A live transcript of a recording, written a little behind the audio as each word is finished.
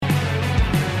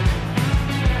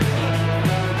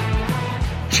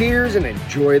Cheers and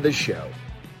enjoy the show.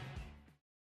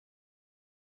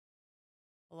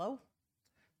 Hello?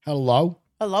 Hello?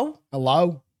 Hello?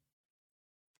 Hello?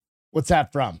 What's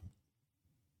that from?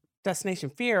 Destination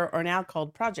Fear, or now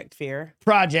called Project Fear.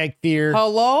 Project Fear.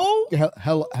 Hello?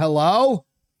 Hello?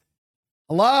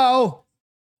 Hello?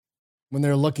 When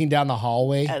they're looking down the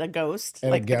hallway. At a ghost. At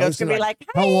like a the ghost can be like,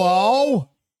 hi. hello?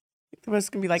 The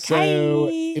ghost can be like, So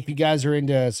hi. if you guys are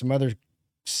into some other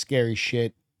scary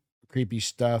shit, creepy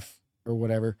stuff or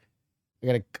whatever,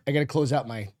 I gotta close out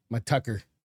my Tucker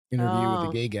interview with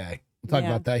the gay guy. We'll talk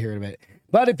about that here in a minute.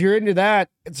 But if you're into that,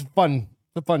 it's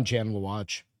a fun channel to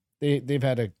watch. They've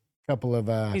had a couple of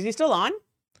Is he still on?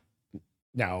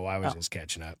 No, I was just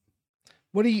catching up.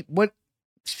 What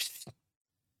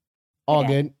all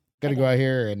Okay. good. Gotta go out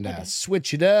here and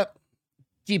switch it up.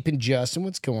 Jeep and Justin,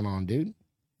 what's going on, dude?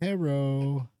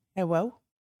 Hello. Hello?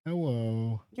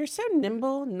 Hello. You're so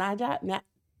nimble, agile.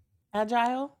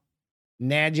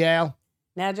 Nagile.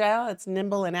 Nagile, it's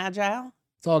nimble and agile.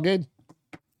 It's all good.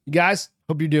 You guys,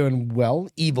 hope you're doing well.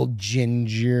 Evil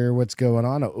Ginger, what's going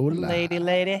on? Hola.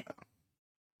 Lady.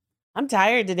 I'm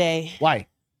tired today. Why?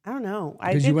 I don't know.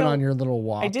 Because you went on your little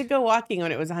walk. I did go walking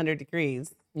when it was 100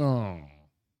 degrees. Oh.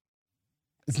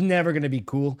 It's never going to be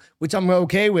cool, which I'm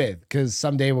okay with, because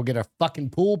someday we'll get a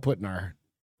fucking pool put in our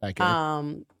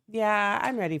backyard. Yeah,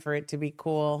 I'm ready for it to be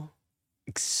cool.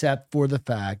 Except for the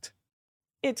fact.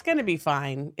 It's going to be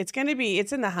fine. It's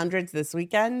in the hundreds this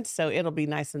weekend, so it'll be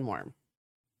nice and warm.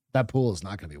 That pool is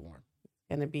not going to be warm. It's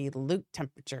going to be Luke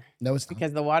temperature. No, it's not.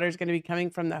 Because the water's going to be coming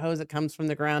from the hose that comes from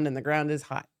the ground, and the ground is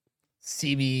hot.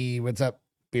 CB, what's up?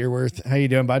 Beerworth, how you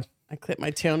doing, bud? I clipped my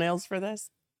toenails for this.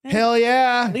 Hell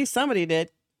yeah. At least somebody did.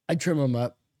 I trim them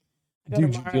up. I go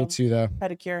Do tomorrow. jujitsu though.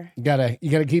 Pedicure.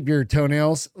 You gotta keep your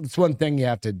toenails. It's one thing you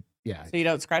have to. Yeah. So you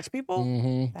don't scratch people?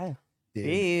 Mm-hmm. Oh, Dude,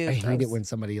 ew, I hate it gross. when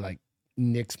somebody like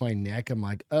nicks my neck. I'm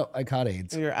like, oh, I caught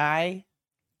AIDS. Your eye?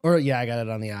 Or yeah, I got it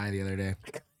on the eye the other day.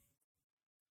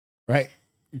 Right.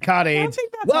 Caught I don't AIDS.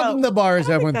 think that's Welcome to Bars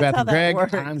I Up don't with think Beth that's and how that Greg.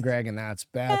 works. I'm Greg and that's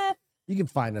Beth. You can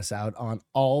find us out on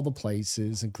all the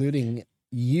places, including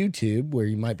YouTube, where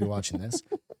you might be watching this.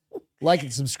 Like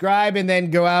and subscribe, and then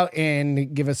go out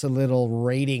and give us a little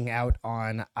rating out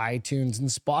on iTunes and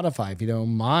Spotify, if you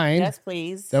don't mind. Yes,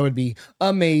 please. That would be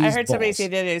amazing. I heard somebody say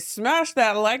today, smash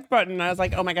that like button. I was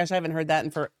like, oh my gosh, I haven't heard that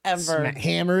in forever.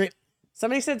 Hammer it.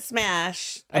 Somebody said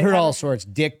smash. I've heard all sorts.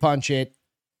 Dick punch it.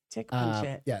 Tick punch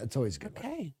it. Yeah, it's always a good.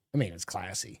 Okay. I mean, it's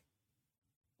classy.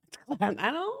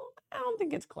 I don't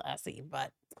think it's classy,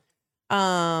 but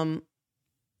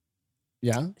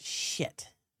Yeah. shit.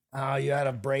 Oh, you had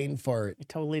a brain fart. I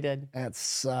totally did. That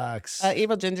sucks.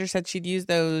 Evil Ginger said she'd use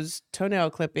those toenail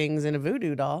clippings in a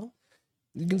voodoo doll.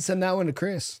 You can send that one to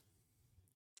Chris.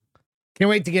 Can't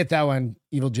wait to get that one,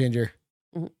 Evil Ginger.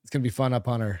 Mhm. It's gonna be fun up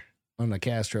on the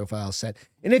Castro Files set.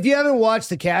 And if you haven't watched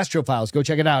the Castro Files, go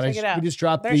check it out. Check it out. We just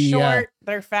dropped They're the short,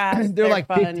 they're fast, they're like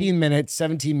fun. 15 minutes,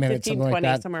 17 minutes, 15, something 20, like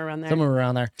that. somewhere around there. Somewhere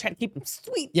around there. Try to keep them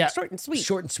sweet, Yeah. short and sweet.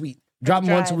 Short and sweet. Drop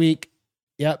them once a drive. week.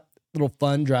 Yep. Little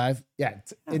fun drive. Yeah.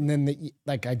 And then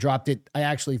I dropped it. I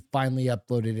actually finally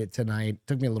uploaded it tonight.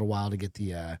 Took me a little while to get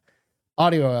the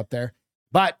audio up there,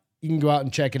 but you can go out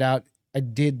and check it out. I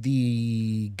did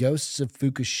the Ghosts of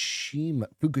Fukushima.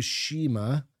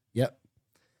 Yep.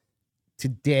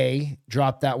 Today,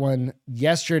 dropped that one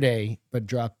yesterday, but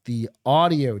dropped the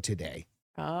audio today.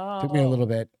 Oh, Took me a little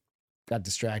bit. Got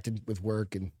distracted with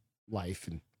work and life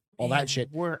and all that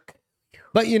shit. Work.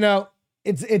 But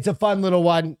it's a fun little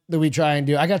one that we try and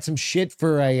do. I got some shit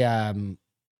for a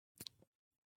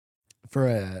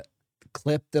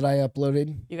clip that I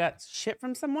uploaded. You got shit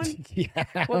from someone? Yeah,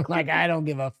 I'm like, I don't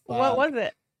give a fuck. What was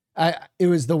it? It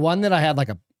was the one that I had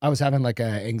I was having like a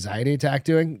anxiety attack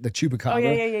doing, the chupacabra.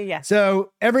 Oh yeah.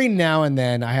 So every now and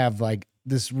then I have like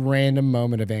this random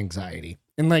moment of anxiety,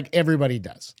 and like everybody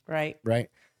does, Right. right?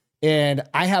 And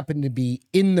I happened to be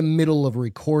in the middle of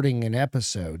recording an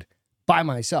episode by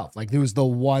myself. Like there was the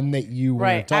one that you were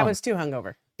Right. on. I was too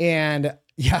hungover. And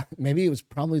yeah, maybe it was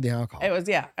probably the alcohol. It was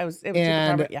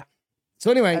And- yeah.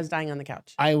 So anyway, I was dying on the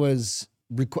couch. I was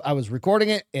recording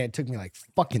it, and it took me like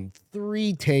fucking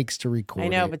 3 takes to record I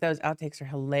know, it. but those outtakes are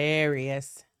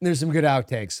hilarious. There's some good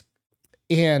outtakes.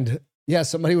 And yeah,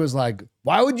 somebody was like,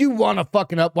 why would you want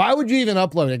to why would you even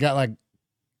upload it? It got like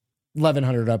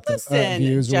 1,100 Listen,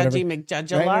 views or whatever. Judgy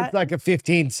McJudge a Right? lot. It's like a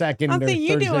 15-second. I don't think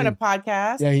you doing a it.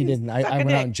 podcast. Yeah, he didn't. I Suck a went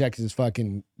dick. out and checked his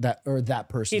fucking that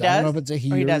person. He I don't know does? if it's a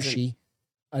he Or he or doesn't? she.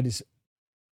 I just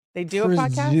They do a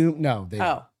podcast? No, they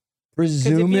Oh. Because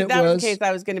presume if it that was was. the case,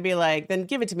 I was going to be like, then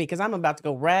give it to me because I'm about to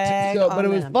go rag So, on but it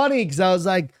was them. funny because I was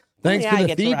like, thanks Yeah, for I the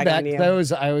get to rag feedback. on you.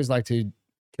 'Cause I always like to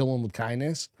kill him with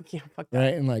kindness. Yeah, fuck that.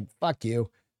 Right? And like, fuck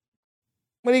you.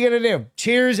 What are you going to do?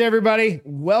 Cheers, everybody.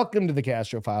 Welcome to the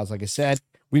Castro Files. Like I said,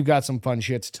 we've got some fun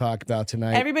shit to talk about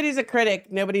tonight. Everybody's a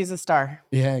critic. Nobody's a star.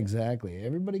 Yeah, exactly.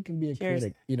 Everybody can be a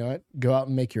critic. You know what? Go out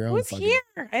and make your own. Who's here?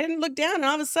 I didn't look down, and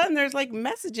all of a sudden there's like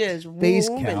messages. Space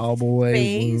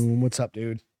Cowboy. What's up,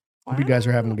 dude? Hope you guys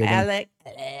are having a good one. Alex.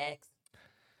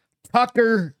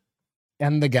 Tucker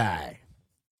and the guy.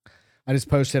 I just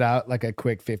posted out like a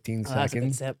quick 15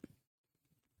 seconds. And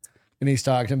he's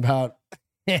talking about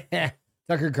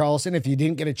Tucker Carlson. If you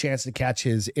didn't get a chance to catch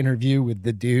his interview with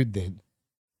the dude that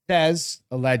says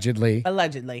allegedly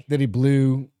that he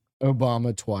blew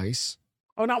Obama twice.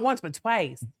 Oh, not once, but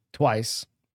twice.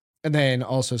 And then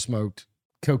also smoked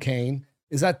cocaine.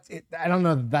 Is that, I don't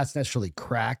know that that's necessarily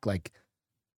crack. Like,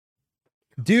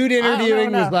 dude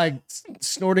interviewing was like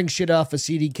snorting shit off a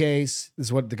CD case,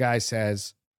 is what the guy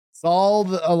says. It's all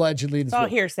allegedly. It's all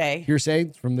hearsay.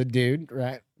 Hearsay from the dude,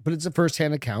 right? But it's a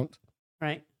firsthand account.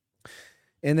 Right.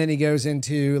 And then he goes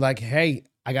into like, hey,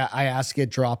 I asked to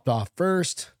get dropped off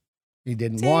first. He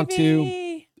didn't want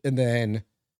to. And then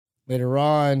later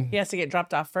on, he has to get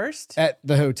dropped off first at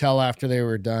the hotel after they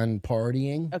were done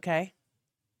partying. Okay.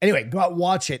 Anyway, go out and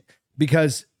watch it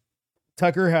because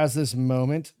Tucker has this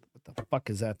moment. What the fuck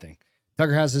is that thing?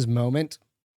 Tucker has this moment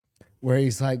where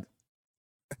he's like,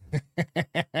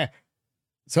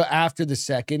 so after the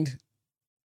second,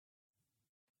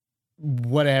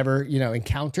 whatever,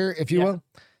 encounter, if you will,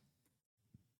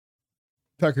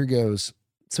 Tucker goes,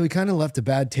 so he kind of left a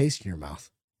bad taste in your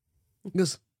mouth. He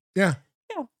goes, yeah.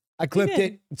 I clipped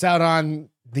it. It's out on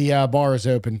the Bar is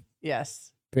Open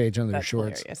page on their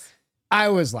shorts. Hilarious. I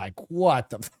was like, what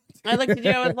the fuck? I looked at you.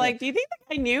 I was like, do you think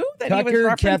that I knew that Tucker he was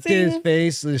referencing? Kept his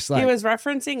face just like, he was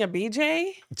referencing a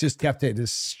BJ? Just kept it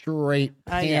as straight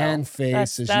pan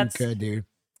face as you could, dude.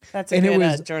 That's a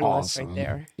good journalist right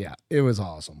there. Yeah, it was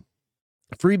awesome.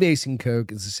 Freebasing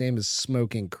coke is the same as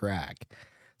smoking crack.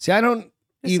 See, I don't.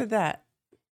 Who said that?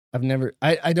 I've never.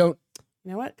 I don't.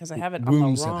 You know what? Because I have it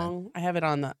on the wrong. I have it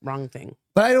on the wrong thing.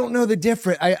 But I don't know the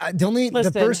difference.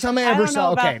 The first time I ever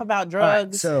saw. Okay, about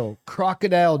drugs. Right, so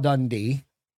Crocodile Dundee.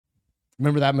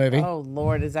 Remember that movie? Oh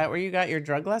Lord, is that where you got your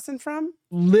drug lesson from?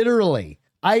 Literally,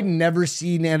 I'd never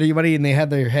seen anybody, and they had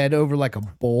their head over like a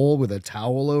bowl with a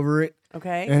towel over it.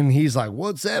 Okay. And he's like,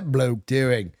 "What's that bloke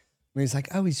doing?" And he's like,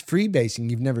 "Oh, he's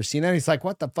freebasing. You've never seen that?" He's like,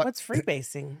 "What the fuck? What's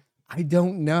freebasing?" I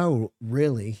don't know,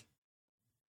 really.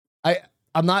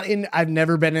 I'm not in. I've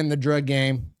never been in the drug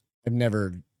game. I've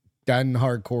never done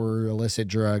hardcore illicit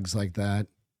drugs like that.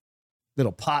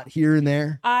 Little pot here and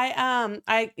there. I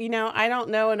don't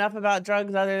know enough about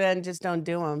drugs other than just don't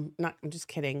do them. I'm just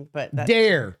kidding, but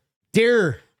dare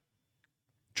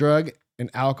drug and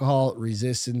alcohol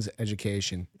resistance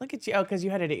education. Look at you. Oh, because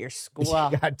you had it at your school.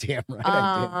 Goddamn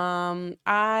right.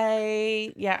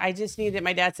 I just need it.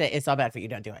 My dad said it's all bad for you.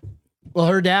 Don't do it. Well,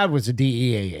 her dad was a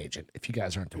DEA agent, if you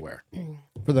guys aren't aware.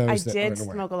 For those that did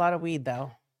smoke a lot of weed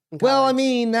though. Well, I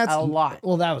mean, that's a lot.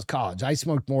 Well, that was college. I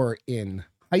smoked more in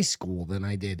high school than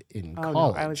I did in college.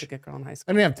 No, I was a good girl in high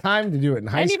school. I didn't have time to do it in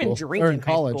high school. I didn't even drink in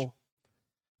college.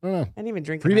 I don't know. I didn't even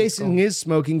drink. Freebasing is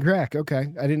smoking crack.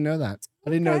 Okay, I didn't know that. I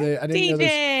didn't know that. I didn't know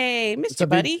DJ, missed you,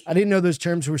 buddy. I didn't know those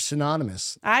terms were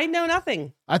synonymous. I know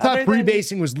nothing. I thought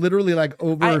freebasing was literally like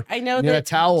over. I know that a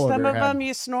towel. Some of them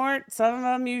you snort, some of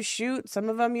them you shoot, some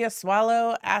of them you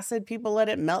swallow acid. People let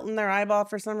it melt in their eyeball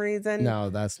for some reason.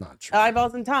 No, that's not true.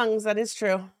 Eyeballs and tongues. That is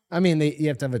true. I mean, you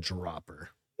have to have a dropper.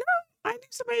 I knew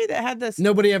somebody that had this.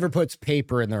 Nobody ever puts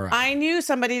paper in their eye. I knew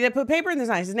somebody that put paper in his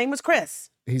eyes. His name was Chris.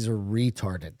 He's a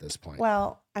retard at this point.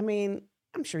 Well, I mean,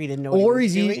 I'm sure he didn't know. Or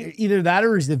he's either that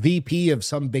or he's the VP of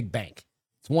some big bank.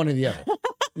 It's one or the other.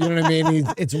 You know what I mean?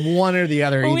 It's one or the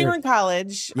other. When we were in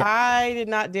college, I did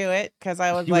not do it because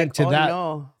I was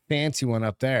no. Fancy one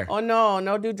up there. Oh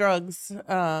no, do drugs. He's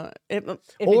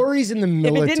in the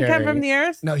military. If it didn't come from the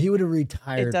earth, no, he would have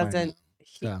retired. It doesn't.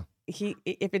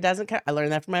 If it doesn't come, I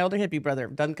learned that from my older hippie brother.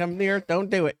 If it doesn't come from the earth, don't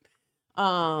do it.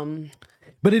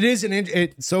 But it is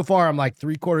so far I'm like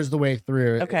 3/4 of the way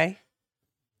through. Okay.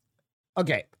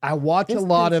 I watch a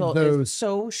lot of those. Is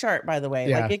so sharp, by the way.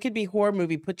 Yeah. Like it could be horror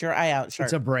movie. Put your eye out sharp.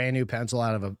 It's a brand new pencil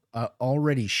out of a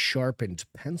already sharpened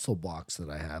pencil box that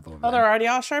I have over there. Oh, they're already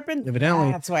all sharpened?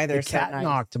 Evidently. That's why they're the cat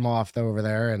knocked them off over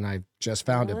there, and I just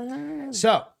found it. Ah.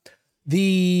 So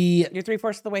you're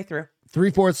 3/4 of the way through.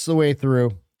 3/4 of the way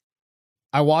through.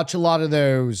 I watch a lot of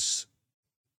those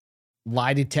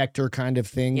lie detector kind of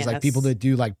things, like people that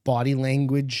do like body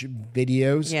language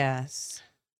videos. Yes.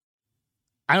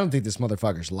 I don't think this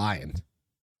motherfucker's lying.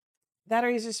 That or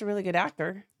he's just a really good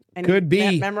actor. And could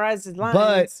be. Memorized his lines.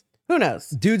 But who knows?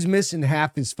 Dude's missing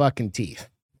half his fucking teeth.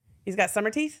 He's got summer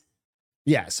teeth.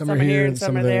 Yeah, some are here and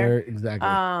some are there. Exactly.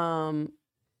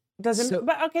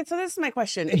 But okay, so this is my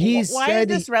question. Why is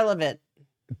this relevant?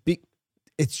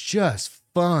 It's just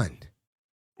fun.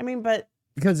 I mean, but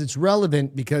because it's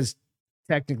relevant because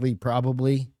technically,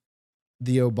 probably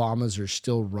the Obamas are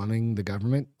still running the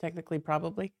government. Technically,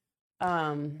 probably.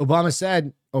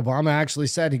 Obama actually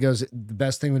said, he goes, the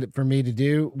best thing for me to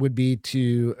do would be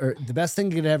or the best thing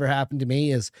that could ever happen to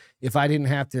me is if I didn't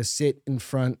have to sit in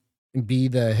front and be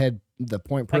the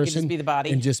point person, just be the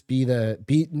body, and just be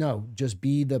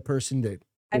the person that.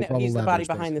 I know he's the body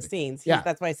behind the scenes.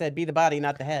 That's why I said be the body,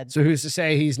 not the head. So who's to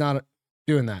say he's not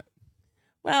doing that?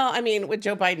 Well, I mean, with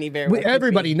Joe Biden, he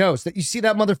everybody knows that. You see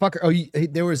that motherfucker? Oh,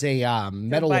 there was a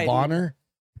Medal of Honor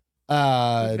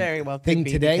very well thing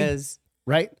today, because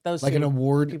right? Like an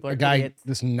award. A guy, idiots.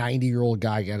 this 90-year-old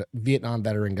guy, got a Vietnam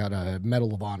veteran, got a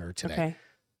Medal of Honor today. Okay.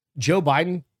 Joe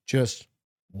Biden just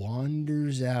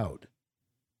wanders out.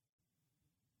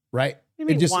 Right? He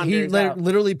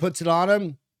literally puts it on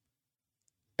him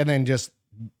and then just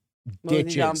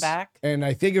ditches. Back. And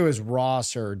I think it was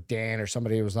Ross or Dan or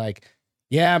somebody who was like,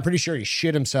 yeah, I'm pretty sure he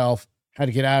shit himself, had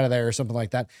to get out of there or something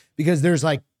like that. Because there's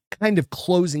like kind of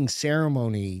closing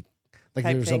ceremony. Like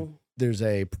there's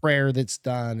a prayer that's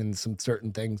done and some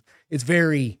certain things. It's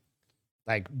very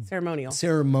like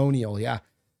ceremonial. Yeah.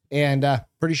 And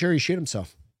pretty sure he shit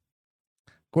himself,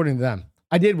 according to them.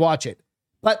 I did watch it,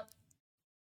 but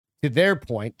to their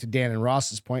point, to Dan and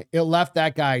Ross's point, it left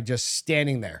that guy just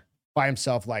standing there by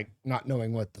himself, like not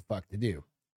knowing what the fuck to do.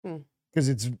 Because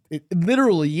it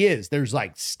literally is. There's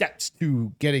like steps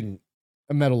to getting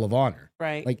a Medal of Honor.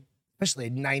 Right. Like, especially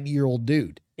a 90-year-old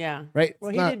dude. Yeah. Right.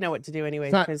 Well, he did know what to do anyway.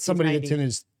 It's not somebody that's in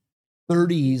his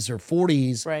 30s or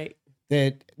 40s. Right.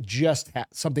 That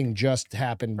something just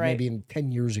happened maybe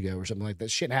 10 years ago or something like that.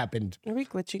 Shit happened. Are we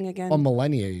glitching again? A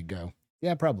millennia ago.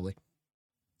 Yeah, probably.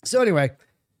 So anyway,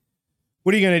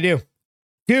 what are you going to do?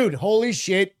 Dude, holy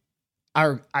shit.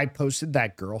 I posted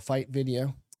that girl fight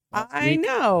video. I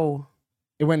know.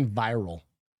 It went viral.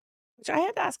 Which I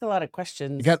had to ask a lot of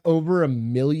questions. It got over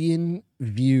 1 million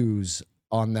views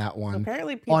on that one. So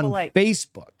apparently people on like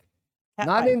Facebook.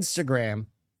 Not Instagram,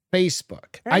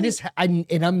 Facebook. Apparently,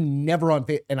 I'm never on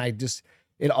Facebook, and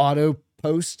it auto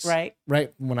posts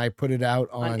right when I put it out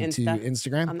onto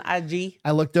Instagram. On the IG. I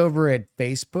looked over at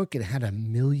Facebook, it had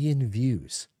 1 million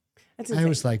views. That's insane. I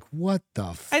was like, what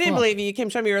the fuck? I didn't believe you. You came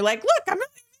show me, you were like, look,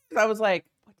 I was like,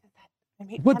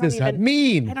 what does that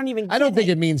mean? I don't even get I don't think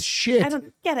it means shit. I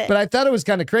don't get it. But I thought it was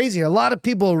kind of crazy. A lot of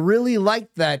people really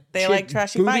liked that. They like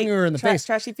trashy fight. Her in the face.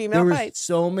 Trashy female fights.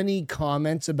 There were so many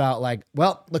comments about like,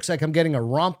 well, looks like I'm getting a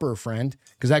romper friend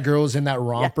because that girl was in that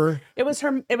romper. Yeah.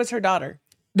 It was her daughter.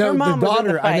 No, her mom the daughter. Was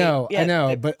in the fight. I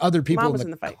know. But other people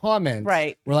in the comments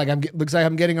were like, looks like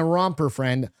I'm getting a romper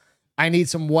friend. I need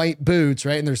some white boots,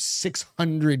 right? And there's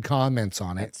 600 comments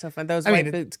on it. That's so fun. Those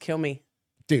white boots kill me.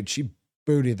 Dude, she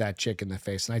booted that chick in the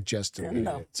face, and I just in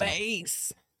the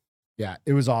face. Yeah,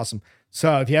 it was awesome.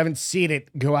 So if you haven't seen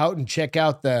it, go out and check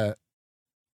out the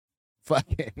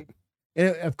fucking.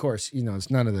 Of course, it's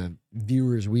none of the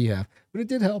viewers we have, but it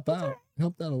did help out. It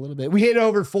helped out a little bit. We hit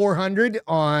over 400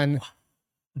 on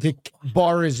the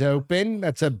bar is open.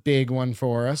 That's a big one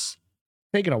for us.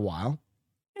 Taking a while.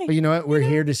 But you know what? We're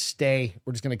here to stay.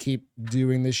 We're just going to keep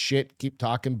doing this shit, keep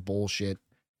talking bullshit.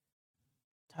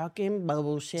 Talking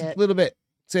bullshit. Just a little bit.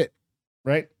 That's it.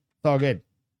 Right? It's all good.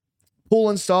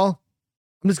 Pool install.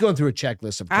 I'm just going through a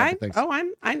checklist of a couple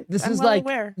things. This is well like,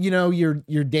 aware.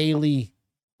 Your daily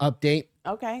update.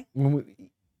 Okay.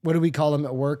 What do we call them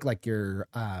at work? Like your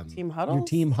team huddle. Your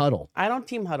team huddle. I don't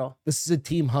team huddle. This is a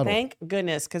team huddle. Thank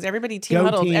goodness, because everybody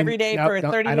huddles every day for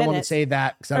 30 minutes. I don't want to say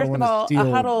that because I don't want to steal.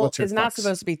 A huddle is not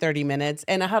supposed to be 30 minutes,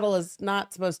 and a huddle is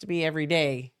not supposed to be every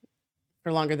day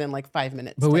for longer than like 5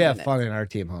 minutes. But we have fun in our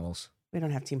team huddles. We don't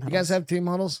have team huddles. You guys have team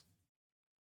huddles?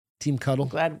 Team cuddle? I'm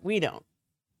glad we don't.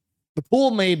 The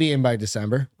pool may be in by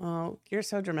December. Oh, you're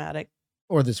so dramatic.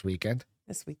 Or this weekend.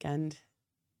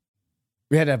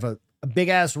 We had to have a big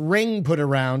ass ring put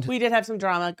around. We did have some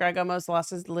drama. Greg almost lost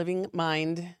his living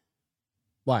mind.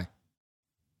 Why?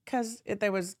 Because it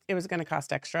was going to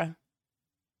cost extra.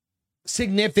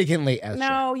 Significantly extra.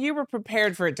 No, you were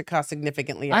prepared for it to cost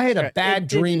significantly extra. I had a bad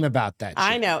dream about that shit.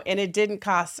 I know, and it didn't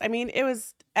cost. I mean, it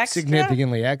was extra.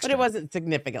 Significantly extra. But it wasn't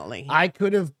significantly. I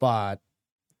could have bought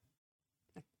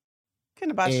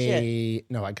shit.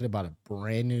 No, I could have bought a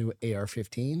brand new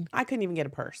AR-15. I couldn't even get a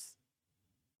purse.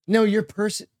 No, your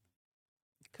purse.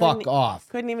 Fuck off.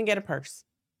 Couldn't even get a purse.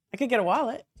 I could get a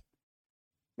wallet.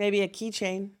 Maybe a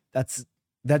keychain.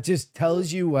 That just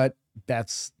tells you what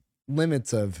Beth's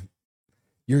limits of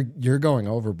You're going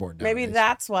overboard now. Maybe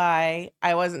that's why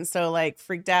I wasn't so like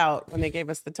freaked out when they gave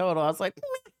us the total. I was like,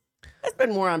 I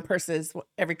spend more on purses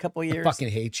every couple years. I fucking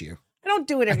hate you. I don't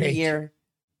do it every hate year.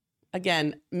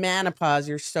 Again, menopause,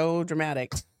 you're so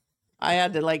dramatic. I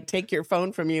had to like take your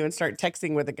phone from you and start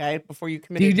texting with a guy before you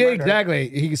committed murder. Exactly.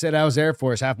 He said, I was Air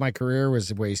Force. Half my career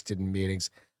was wasted in meetings.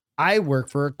 I work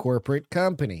for a corporate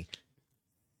company.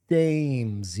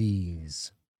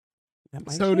 Samesies.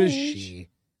 So does she.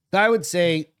 So I would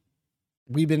say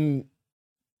we've been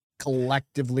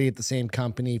collectively at the same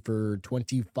company for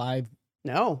 25.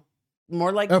 No,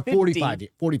 more like 50.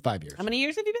 45 years. How many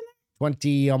years have you been there?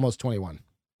 20, almost 21.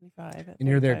 25. And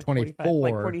you're there 24.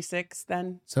 Like 46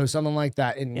 then. So something like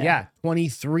that. And yeah,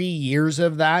 23 years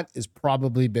of that has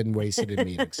probably been wasted in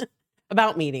meetings.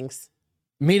 About meetings.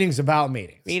 Meetings about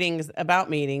meetings. Meetings about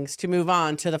meetings to move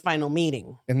on to the final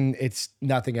meeting. And it's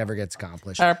nothing ever gets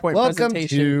accomplished. PowerPoint Welcome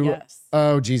presentation. to, Yes.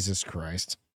 oh, Jesus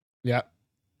Christ. Yep.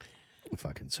 I'm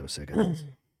fucking so sick of this.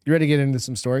 You ready to get into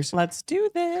some stories? Let's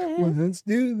do this. Let's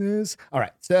do this. All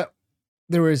right. So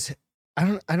there was,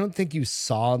 I don't think you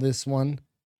saw this one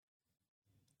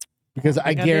because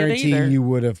I guarantee you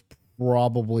would have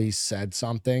probably said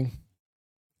something.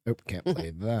 Oh, can't play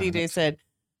that. DJ said,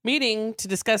 meeting to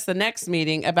discuss the next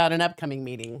meeting about an upcoming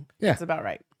meeting. Yeah. That's about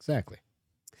right. Exactly.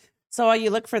 So while you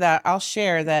look for that, I'll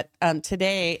share that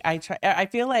today I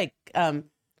feel like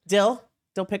dill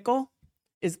pickle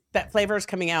that flavor is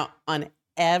coming out on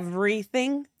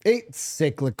everything. It's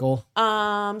cyclical.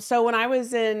 So when I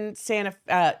was in Santa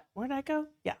where'd I go?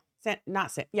 Yeah.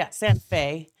 Santa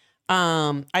Fe.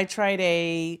 I tried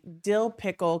a dill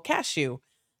pickle cashew.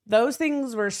 Those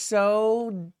things were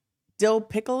so dill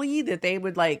pickly that they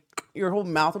would like your whole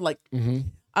mouth would like.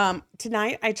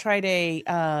 Tonight I tried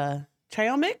a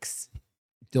trail mix.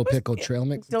 Dill pickle trail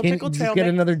mix. Dill Can pickle you trail just get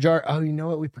mix. another jar? Oh, you know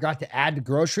what? We forgot to add to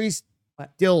groceries.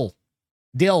 What? Dill.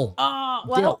 Oh,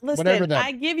 well, dill. listen,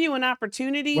 I give you an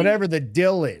opportunity. Whatever the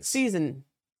dill is. Seasoning.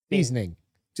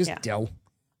 Just dill.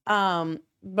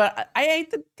 But I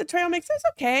ate the trail mix. It was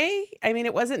okay. I mean,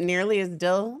 it wasn't nearly as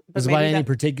dill. But Was it by any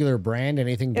particular brand?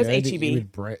 Anything good was that H-E-B. you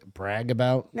would brag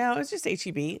about? No, it's just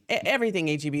HEB. Everything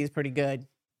HEB is pretty good.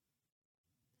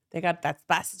 They got that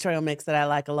spicy trail mix that I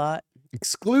like a lot.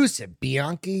 Exclusive.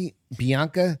 Bianca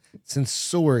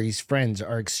Sensori's friends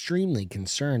are extremely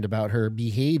concerned about her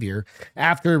behavior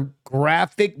after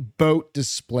graphic boat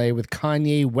display with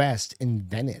Kanye West in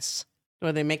Venice.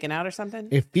 Were they making out or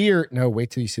something? No, wait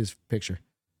till you see his picture.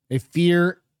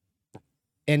 Fear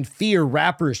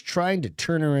rapper is trying to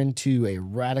turn her into a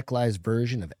radicalized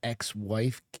version of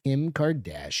ex-wife Kim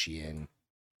Kardashian.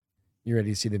 You ready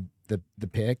to see the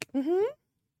pic? Mm-hmm.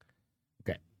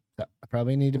 Okay. So I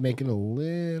probably need to make it a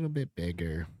little bit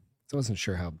bigger. I wasn't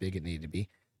sure how big it needed to be.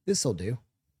 This'll do.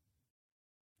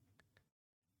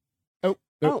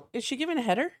 Oh, is she giving a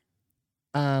header?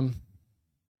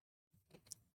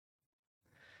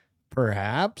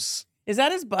 Perhaps. Is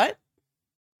that his butt?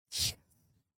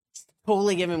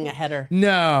 Totally giving him a header.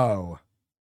 No.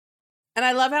 And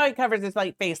I love how he covers his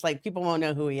like face, like people won't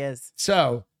know who he is.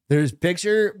 So there's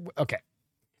picture. Okay.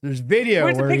 There's video.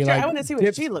 Where's the where he, picture? like, I want to see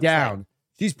what she looks down. like.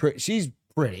 She's pretty. She's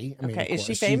pretty. I mean, Okay, is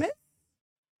she course. famous?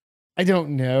 I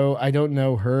don't know. I don't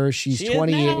know her. She's She is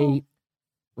 28.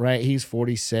 Right. He's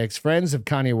 46. Friends of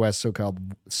Kanye West's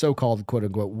so-called quote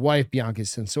unquote wife, Bianca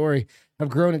Sensori, have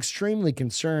grown extremely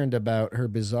concerned about her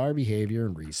bizarre behavior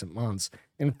in recent months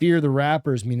and fear the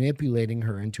rapper is manipulating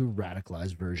her into a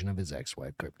radicalized version of his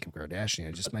ex-wife, Kim Kardashian.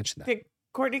 I just mentioned that.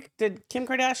 Did Kim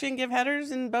Kardashian give headers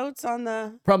and boats on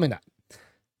the? Probably not.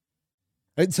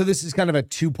 So this is kind of a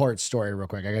two-part story real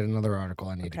quick. I got another article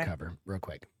I need to cover real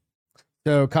quick.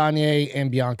 So Kanye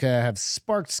and Bianca have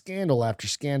sparked scandal after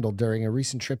scandal during a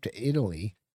recent trip to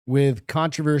Italy, with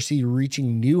controversy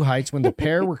reaching new heights when the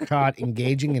pair were caught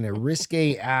engaging in a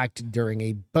risque act during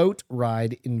a boat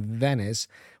ride in Venice,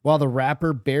 while the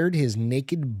rapper bared his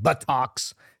naked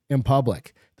buttocks in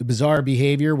public. The bizarre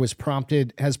behavior has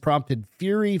prompted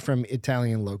fury from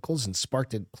Italian locals and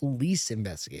sparked a police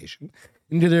investigation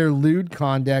into their lewd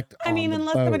conduct. I mean,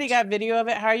 unless somebody got video of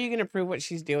it, how are you going to prove what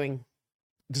she's doing?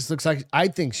 Just looks like, I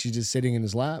think she's just sitting in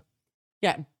his lap.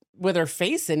 Yeah, with her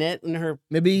face in it and her.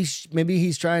 Maybe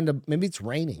he's trying to. Maybe it's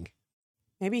raining.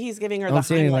 Maybe he's giving her I the. don't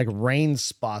see any Heimlich. like rain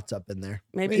spots up in there.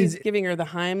 Maybe he's giving her the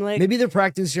Heimlich. Maybe they're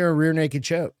practicing a rear naked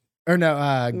choke, or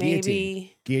no,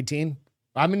 Maybe guillotine.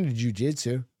 I'm into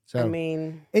jujitsu, so I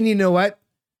mean, and you know what?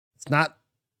 It's not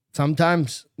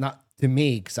sometimes not to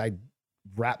me because I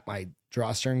wrap my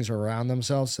drawstrings around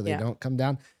themselves so they don't come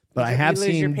down. But I have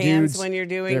seen your pants dudes when you're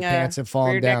doing their pants have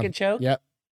fallen rear down. naked choke. Yep.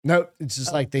 No, it's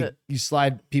just like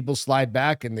people slide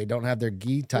back and they don't have their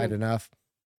gi tight enough.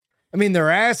 I mean, their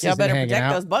ass Y'all isn't better hanging protect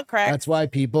out. those butt cracks. That's why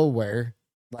people wear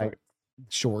like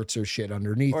shorts or shit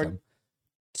underneath Or them.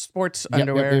 sports Yep,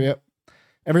 underwear. yep.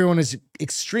 Everyone is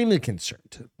extremely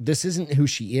concerned. This isn't who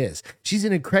she is. She's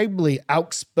an incredibly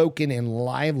outspoken and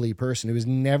lively person who is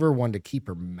never one to keep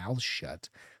her mouth shut.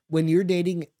 When you're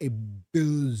dating a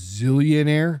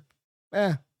bazillionaire,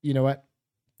 you know what?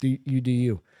 Do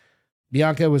you.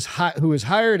 Bianca who was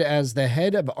hired as the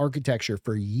head of architecture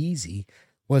for Yeezy,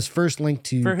 was first linked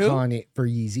to For who?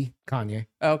 Kanye.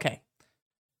 Okay.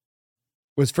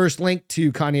 Was first linked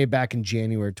to Kanye back in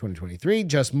January 2023,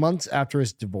 just months after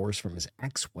his divorce from his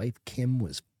ex-wife, Kim,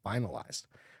 was finalized.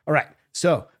 All right,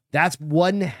 so that's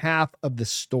one half of the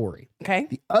story. Okay.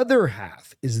 The other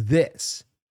half is this.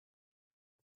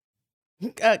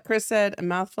 Chris said a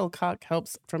mouthful of cock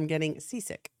helps from getting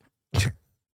seasick.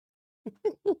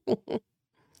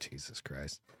 Jesus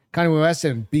Christ. Kanye West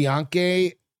and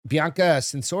Bianca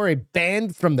Censori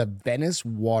banned from the Venice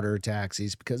water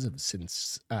taxis because of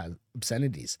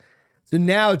obscenities. So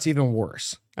now it's even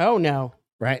worse, Oh no.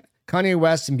 right? Kanye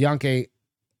West and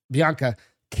Bianca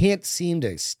can't seem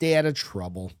to stay out of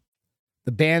trouble.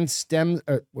 The ban stems,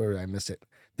 where did I miss it?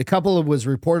 The couple was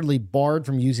reportedly barred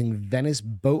from using Venice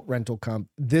boat rental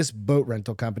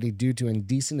company due to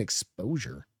indecent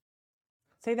exposure.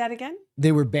 Say that again?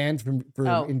 They were banned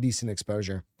for indecent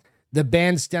exposure. The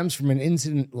ban stems from an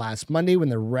incident last Monday when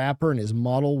the rapper and his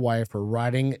model wife were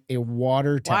riding a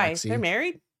water taxi. Why? They're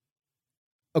married?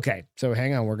 Okay, so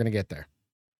hang on. We're going to get there.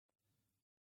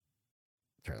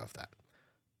 Turn off that.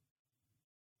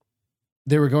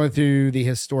 They were going through the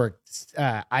historic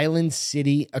island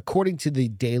city, according to the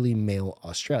Daily Mail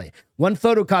Australia. One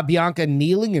photo caught Bianca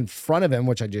kneeling in front of him,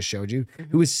 which I just showed you,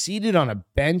 who was seated on a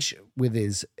bench with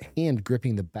his hand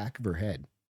gripping the back of her head.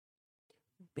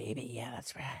 Baby, yeah,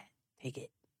 that's right. Take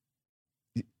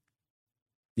it.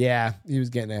 Yeah, he was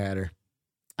getting at her.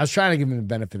 I was trying to give him the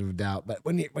benefit of the doubt, but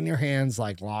when your hands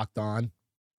like locked on,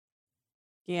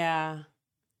 Yeah.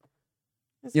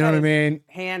 This you know what I guy's mean?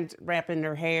 Hand wrapping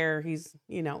her hair. He's,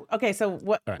 Okay, so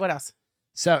what All right. what else?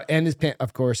 So, and his pants,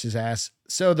 of course, his ass.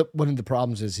 So one of the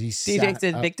problems is he's DJ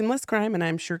said victimless crime, and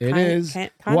I'm sure it is.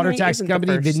 Water taxi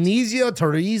company Venezia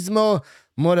Turismo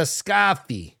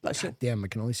Moriscafi. God damn, I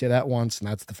can only say that once, and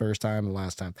that's the first time and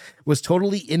last time. Was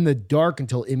totally in the dark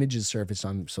until images surfaced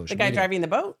on social media. The guy driving the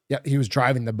boat? Yeah, he was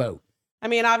driving the boat. I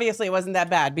mean, obviously it wasn't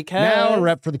that bad because Now a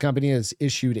rep for the company has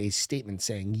issued a statement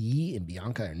saying Yee and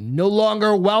Bianca are no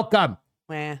longer welcome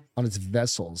on its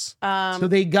vessels. So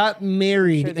they got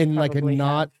married in like a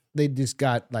not. They just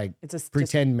got like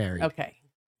pretend married. Okay.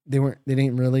 They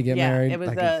didn't really get married. It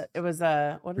was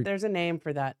there's a name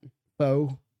for that.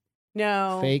 Faux.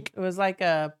 No. Fake. It was like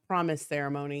a promise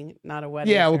ceremony, not a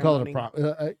wedding. Yeah, we'll ceremony. call it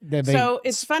a promise. So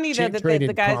it's funny though that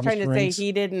the guy's trying to say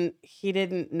he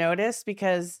didn't notice,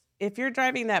 because if you're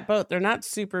driving that boat, they're not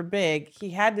super big. He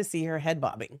had to see her head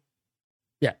bobbing.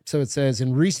 Yeah. So it says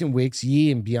in recent weeks,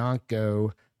 Yee and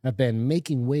Bianco have been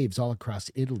making waves all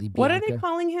across Italy. Bianca. What are they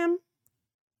calling him?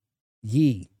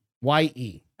 Yee.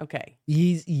 Y-E. Okay.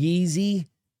 Yeezy.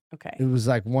 Okay. It was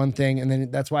like one thing. And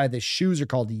then that's why the shoes are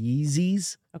called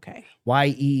Yeezys. Okay.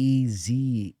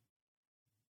 Y-E-E-Z.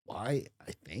 Why?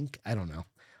 I think. I don't know.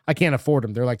 I can't afford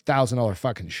them. They're like $1,000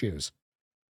 fucking shoes.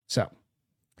 So.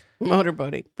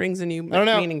 Motorboating brings a new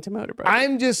meaning to motorboating.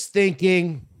 I'm just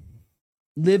thinking,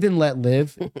 live and let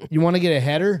live. You want to get a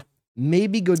header?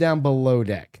 Maybe go down below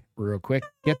deck real quick.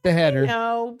 Get the header.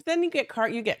 No, then you get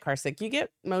car sick. You get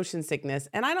motion sickness.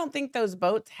 And I don't think those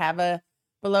boats have a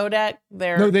below deck.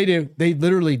 No, they do. They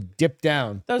literally dip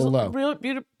down those below. Real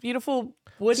beautiful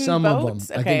wooden some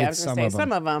boats. Of them. Okay, I was going to say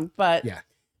some of them, but yeah.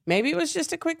 Maybe it was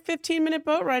just a quick 15-minute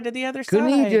boat ride to the other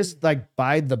Couldn't side. he just like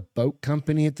buy the boat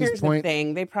company at this Here's point? The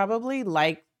thing. They probably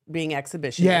like being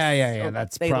exhibitionists. Yeah.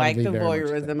 That's they probably like the very much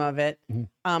voyeurism of it.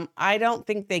 Mm-hmm. I don't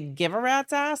think they give a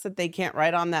rat's ass that they can't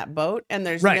ride on that boat. And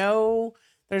there's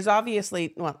there's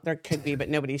obviously, well, there could be, but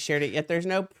nobody shared it yet. There's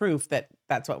no proof that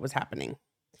that's what was happening.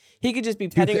 He could just be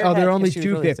petting her head. They're only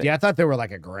 $250. I thought they were like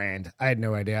 $1,000. I had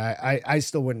no idea. I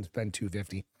still wouldn't spend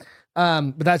 $250.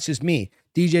 But that's just me.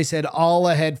 DJ said all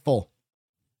ahead full.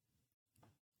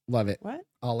 Love it. What?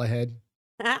 All ahead.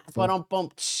 At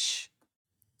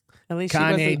least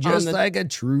Kanye, she wasn't just on the like a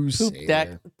true poop sailor.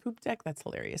 deck. The poop deck. That's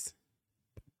hilarious.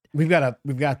 We've got a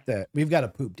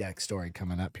poop deck story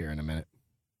coming up here in a minute.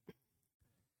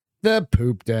 The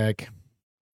poop deck.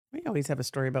 We always have a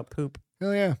story about poop.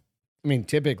 Hell yeah. I mean,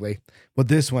 typically. But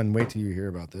this one, wait till you hear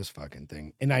about this fucking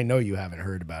thing. And I know you haven't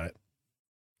heard about it.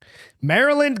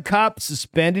 Maryland cop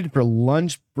suspended for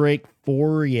lunch break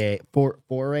foray.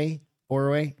 Four-way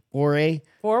or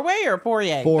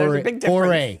four-way? There's a big difference.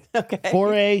 Foray. Okay.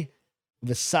 Foray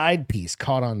the side piece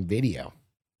caught on video.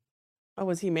 Oh,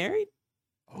 was he married?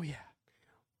 Oh, yeah.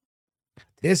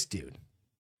 This dude.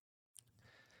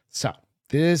 So,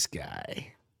 this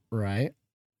guy, right?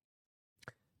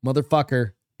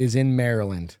 Motherfucker is in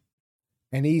Maryland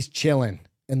and he's chilling.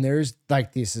 And there's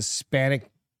like these Hispanic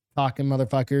talking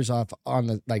motherfuckers off on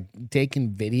the like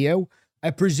taking video.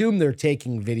 I presume they're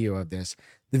taking video of this.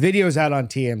 The video is out on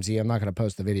TMZ. I'm not going to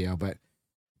post the video, but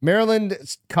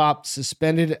Maryland cop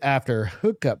suspended after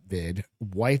hookup vid.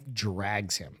 Wife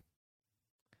drags him.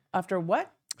 After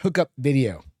what? Hookup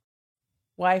video.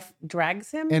 Wife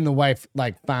drags him? And the wife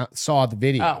saw the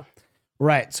video. Oh.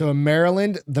 Right. So in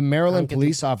Maryland, the Maryland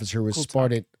police officer was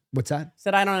spotted. What's that?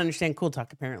 Said I don't understand cool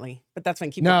talk apparently, but that's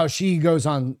fine. No, she goes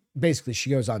on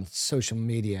social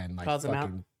media and like calls him out.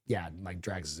 Yeah, like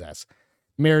drags his ass.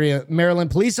 Maryland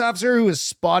police officer who was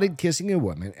spotted kissing a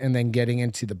woman and then getting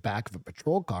into the back of a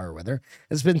patrol car with her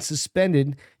has been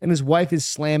suspended, and his wife is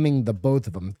slamming the both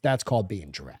of them. That's called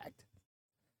being dragged.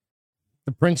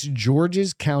 The Prince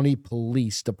George's County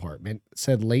Police Department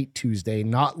said late Tuesday,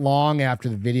 not long after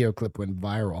the video clip went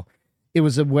viral, it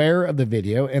was aware of the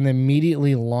video and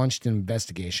immediately launched an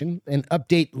investigation. An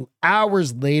update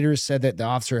hours later said that the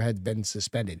officer had been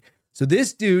suspended. So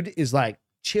this dude is like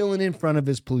chilling in front of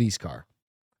his police car.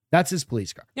 That's his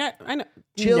police car. Yeah, I know.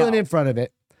 Chilling in front of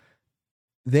it.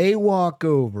 They walk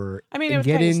over and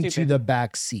get into stupid. the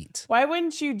back seat. Why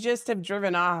wouldn't you just have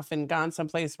driven off and gone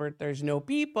someplace where there's no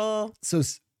people? So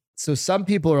some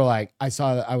people are like, I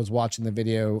was watching the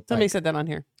video. Somebody said that on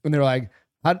here. And they're like,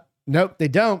 nope, they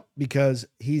don't, because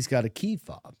he's got a key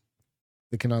fob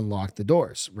that can unlock the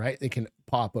doors, right? They can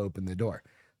pop open the door.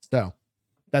 So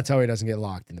that's how he doesn't get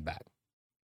locked in the back.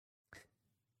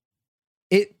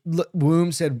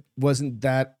 Woom said, wasn't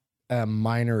that a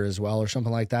minor as well or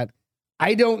something like that?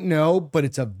 I don't know, but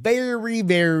it's a very,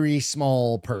 very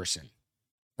small person.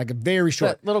 Like a very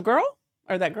short. That little girl?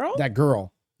 Or that girl? That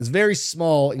girl is very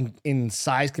small in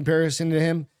size comparison to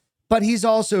him, but he's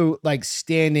also like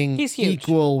standing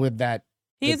equal with that.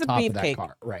 He's a top of that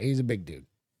car. Right. He's a big dude.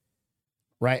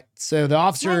 Right. So the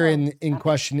officer in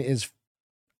question is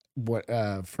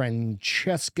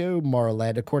Francesco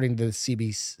Marlette, according to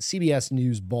CBS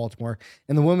News Baltimore,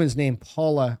 and the woman's named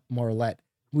Paula Marlette,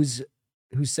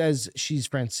 who says she's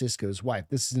Francisco's wife.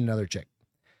 This is another chick.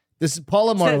 This is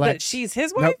Paula Marlette. She's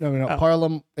his wife? No. Oh.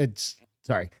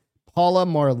 Paula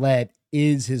Marlette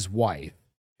is his wife,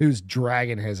 who's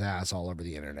dragging his ass all over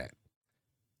the internet.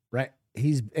 Right?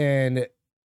 She's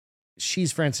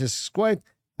Francisco's wife,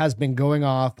 has been going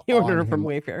off. He ordered her from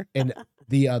Wayfair. And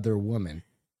the other woman.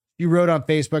 She wrote on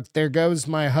Facebook, "There goes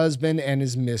my husband and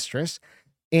his mistress,"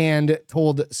 and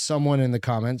told someone in the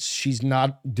comments she's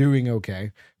not doing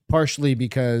okay, partially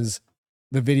because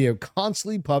the video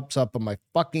constantly pops up on my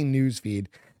fucking news feed,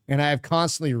 and I have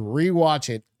constantly rewatch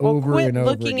it over and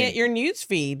over looking again. At your news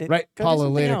feed. Right. Paula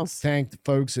later thanked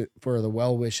folks for the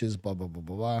well wishes, blah, blah, blah,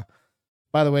 blah, blah.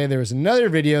 By the way, there was another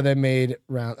video that made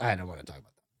around. I don't want to talk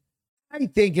about that. I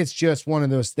think it's just one of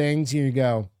those things you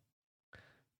go,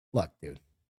 look, dude.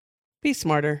 Be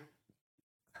smarter.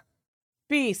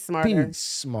 Be smarter. Be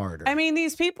smarter. I mean,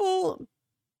 these people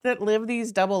that live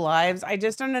these double lives, I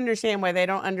just don't understand why they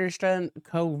don't understand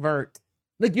covert.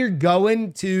 Like, you're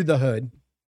going to the hood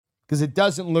because it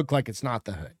doesn't look like it's not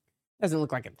the hood. Doesn't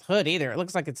look like it's hood either. It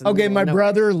looks like it's okay. My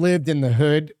brother lived in the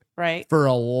hood, right, for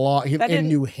a lot in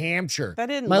New Hampshire. That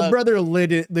didn't. My brother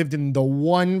lived in the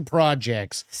one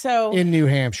projects in New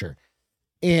Hampshire,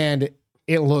 and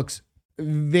it looks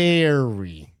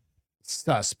very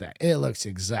suspect. It looks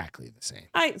exactly the same.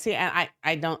 I see.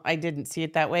 I didn't see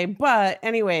it that way. But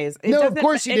anyways, no, of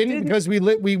course you didn't, because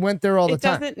we went there all the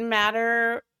time. It doesn't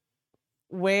matter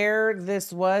where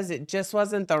this was. It just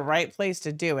wasn't the right place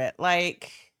to do it.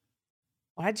 Like,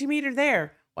 why'd you meet her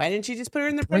there? Why didn't you just put her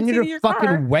in the front seat of your car?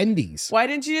 Fucking Wendy's. Why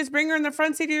didn't you just bring her in the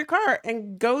front seat of your car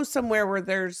and go somewhere where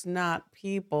there's not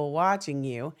people watching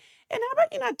you? And how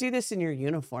about you not do this in your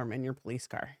uniform in your police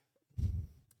car?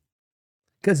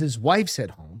 Because his wife's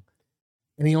at home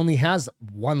and he only has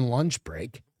one lunch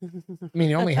break. I mean,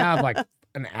 he only have like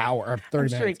an hour or 30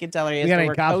 minutes. I'm sure he could tell her he has got to any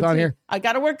work cops OT. on here? I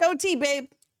got to work OT, babe.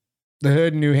 The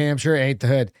hood in New Hampshire ain't the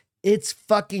hood. It's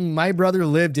fucking, my brother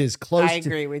lived as close to. I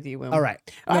agree with you, Will. All right.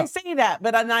 No. I say that,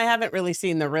 but I haven't really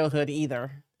seen the real hood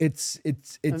either. It's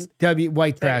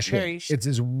white trash hood. It's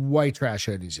as white trash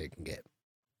hood as you can get.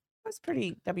 That's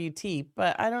pretty WT,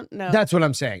 but I don't know. That's what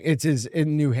I'm saying. It's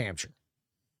in New Hampshire.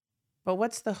 But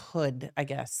what's the hood, I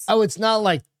guess? Oh, it's not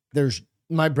like there's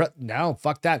my brother. No,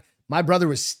 fuck that. My brother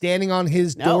was standing on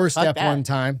his doorstep one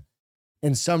time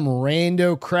and some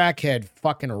rando crackhead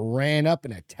fucking ran up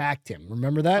and attacked him.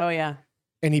 Remember that? Oh, yeah.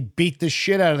 and he beat the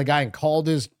shit out of the guy and called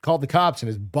the cops, and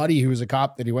his buddy, who was a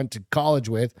cop that he went to college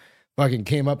with, fucking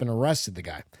came up and arrested the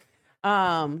guy.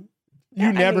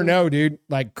 You never know, dude.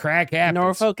 Like, crack happens.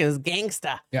 Norfolk is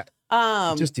gangsta. Yeah.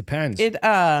 It just depends.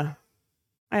 I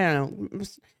don't know.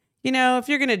 You know, if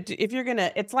you're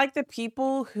gonna, it's like the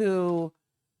people who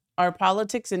are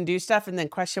politics and do stuff and then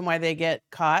question why they get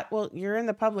caught. Well, you're in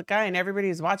the public eye and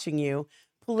everybody's watching you.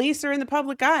 Police are in the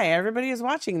public eye. Everybody is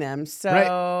watching them. So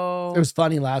right. It was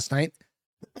funny last night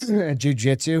at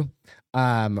jiu-jitsu.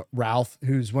 Ralph,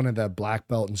 who's one of the black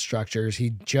belt instructors,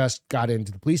 he just got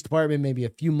into the police department maybe a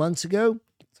few months ago.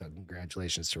 So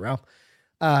congratulations to Ralph.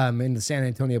 In the San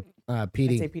Antonio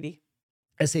PD.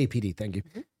 SAPD, thank you.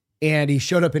 Mm-hmm. And he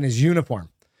showed up in his uniform.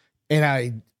 And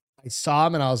I saw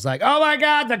him and I was like, oh my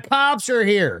God, the cops are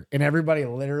here. And everybody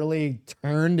literally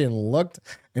turned and looked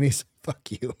and he's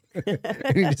fuck you.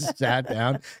 And he just sat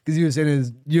down because he was in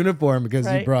his uniform because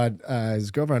he brought his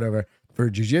girlfriend over for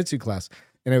a jiu-jitsu class.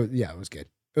 And it was good.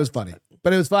 It was funny.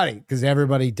 But it was funny because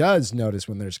everybody does notice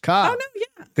when there's cops. Oh, no,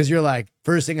 yeah. Because you're like,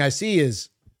 first thing I see is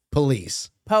police.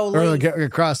 Or like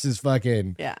across his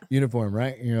fucking uniform,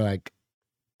 right? And you're like,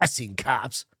 I seen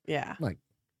cops. Yeah. I'm like,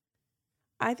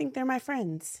 I think they're my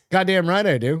friends. Goddamn right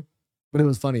I do. But it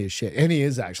was funny as shit. And he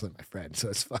is actually my friend, so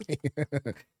it's funny.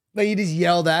 But you just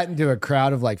yelled that into a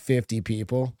crowd of like 50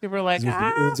 people. People were like, it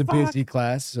was a busy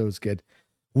class, so it was good.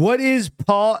 What is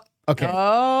Paul? Okay.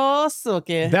 Oh,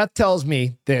 Silky. That tells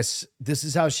me this. This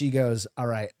is how she goes. All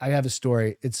right, I have a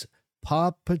story. It's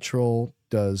Paw Patrol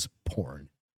does porn.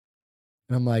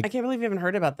 And I'm like, I can't believe you haven't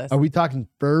heard about this. Are we talking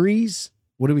furries?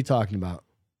 What are we talking about?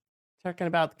 Talking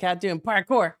about the cat doing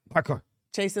parkour.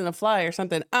 Chasing a fly or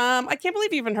something. I can't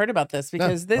believe you even heard about this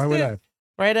because this is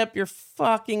right up your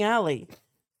fucking alley.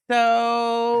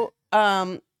 So,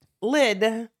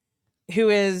 Lid, who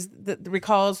is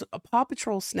recalls Paw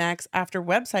Patrol snacks after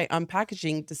website on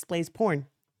packaging displays porn.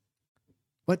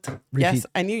 What? Repeat. Yes,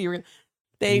 I knew you were.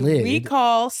 They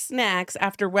recall snacks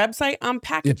after website on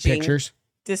packaging. Pictures.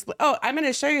 I'm going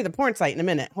to show you the porn site in a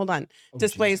minute. Hold on.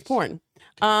 Displays porn.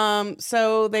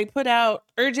 So they put out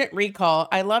urgent recall.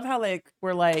 I love how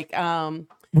we're like,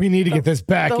 we need to get this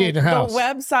back in house.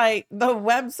 The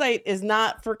website is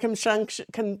not for consumption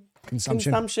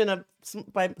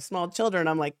by small children.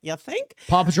 I'm like, you think?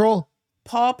 Paw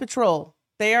Patrol.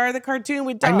 They are the cartoon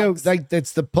with dogs. I know, like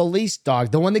that's the police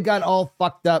dog, the one that got all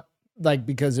fucked up, like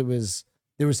because there was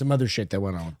some other shit that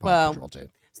went on with Paw Patrol too.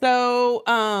 So,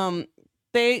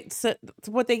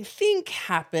 what they think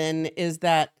happened is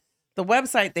that the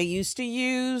website they used to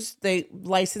use,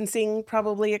 licensing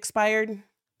probably expired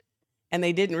and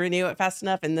they didn't renew it fast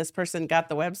enough. And this person got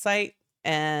the website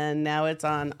and now it's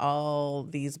on all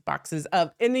these boxes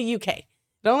in the UK. It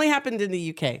only happened in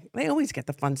the UK. They always get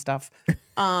the fun stuff.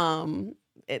 In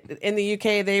the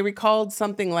UK, they recalled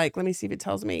something like, let me see if it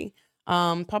tells me.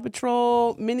 Paw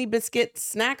Patrol mini biscuit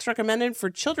snacks recommended for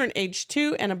children aged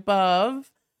 2 and above.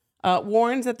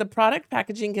 Warns that the product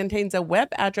packaging contains a web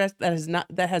address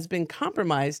that has been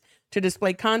compromised to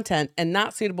display content and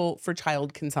not suitable for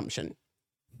child consumption.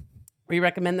 We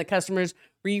recommend that customers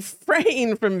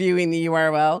refrain from viewing the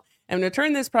URL and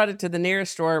return this product to the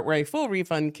nearest store where a full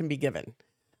refund can be given.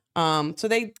 So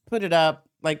they put it up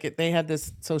like they had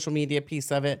this social media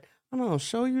piece of it. I'm gonna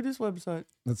show you this website.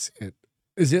 Let's see it.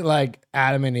 Is it like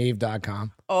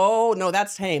adamandeve.com? Oh no,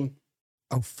 that's tame.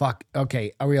 Oh, fuck.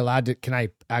 Okay. Are we allowed to? Can I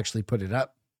actually put it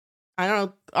up? I don't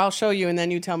know. I'll show you and then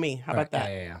you tell me. How about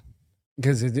that? Yeah.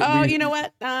 Because you know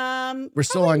what? We're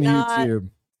still on YouTube.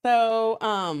 So,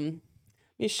 let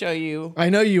me show you. I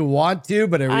know you want to,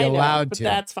 but are we allowed to?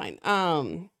 That's fine.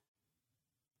 Because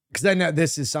I know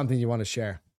this is something you want to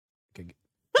share. Okay.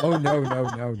 Oh, no.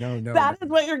 That is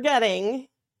what you're getting.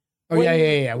 Oh,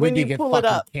 yeah. When you get fucking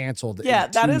up. canceled. Yeah,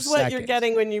 that is what you're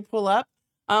getting when you pull up.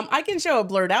 I can show a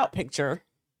blurred out picture.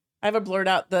 I have a blurred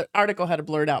out. The article had a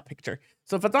blurred out picture.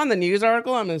 So if it's on the news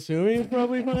article, I'm assuming it's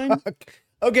probably fine.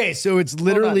 Okay, so it's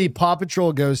literally Paw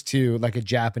Patrol goes to like a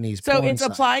Japanese porn it's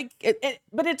site. applied,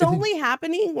 but it's only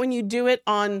happening when you do it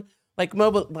on like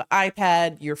mobile,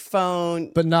 iPad, your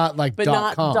phone. But not like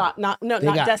not .com. not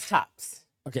desktops.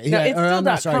 Okay, no,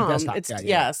 it's still .com. Desktop. It's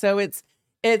so it's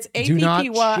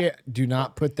APPY. Do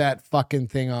not put that fucking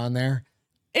thing on there.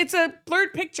 It's a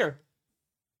blurred picture.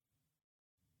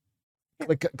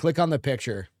 Click on the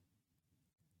picture.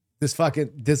 This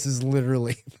is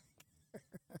literally.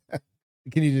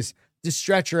 Can you just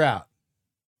stretch her out?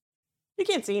 You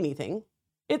can't see anything.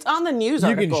 It's on the news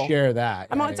article. You can share that.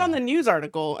 It's on the news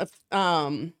article.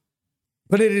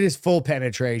 But it is full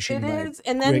penetration. It is.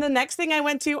 And then the next thing I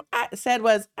went to said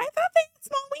was, I thought they had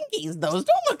small winkies. Those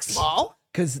don't look small.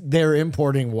 Because they're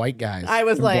importing white guys. I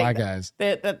was and like, black guys.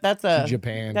 That's To a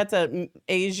Japan. That's a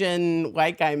Asian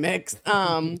white guy mix.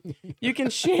 You can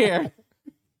share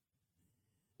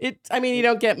it. I mean, you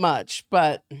don't get much,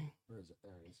 but Where is it?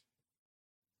 There it is.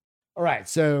 All right,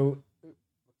 so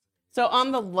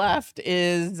on the left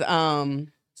is so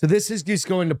this is just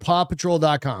going to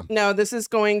pawpatrol.com. no, this is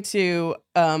going to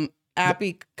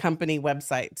Appy Company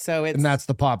website. So it's And that's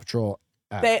the Paw Patrol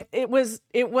app. they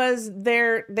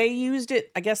used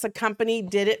it. I guess the company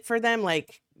did it for them,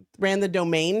 like ran the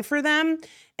domain for them,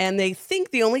 and they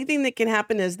think the only thing that can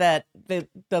happen is that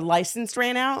the license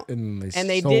ran out and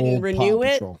they sold didn't renew Paw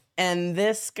it, Patrol. and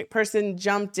this person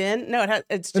jumped in. No,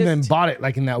 it's just And then bought it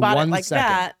like in that bought 1 it like second.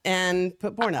 that and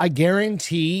put porn up. I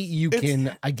guarantee you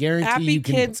can. I guarantee you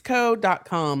can.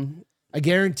 AppyKidsCo.com. I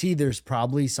guarantee there's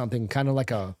probably something kind of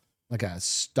like a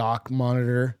stock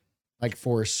monitor, like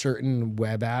for certain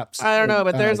web apps. I don't know,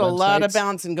 but there's a lot of websites.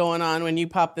 bouncing going on when you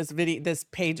pop this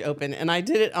page open. And I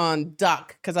did it on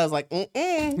Duck because I was like,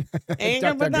 ain't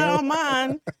gonna put that on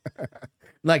mine.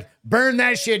 Like, burn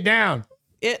that shit down.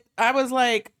 I was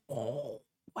like, oh,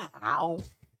 wow.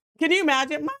 Can you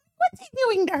imagine? Mom, what's he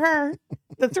doing to her?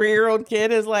 The 3-year-old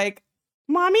kid is like,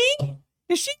 Mommy,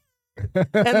 is she?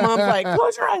 And Mom's like,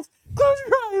 close your eyes. Close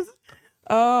your eyes.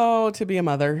 Oh, to be a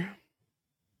mother.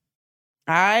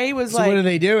 I was So like, what are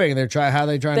they doing? How are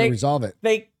they trying to resolve it?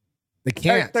 They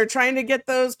can't. They're trying to get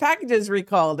those packages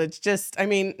recalled. It's just, I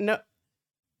mean, no.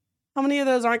 How many of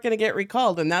those aren't going to get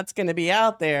recalled? And that's going to be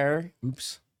out there.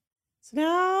 Oops. So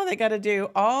now they got to do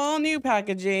all new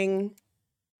packaging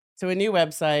to a new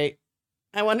website.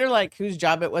 I wonder, like, whose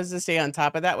job it was to stay on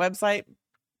top of that website.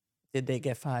 Did they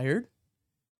get fired?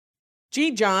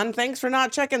 Gee, John, thanks for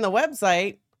not checking the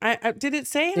website. I did it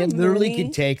say It literally many?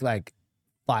 could take like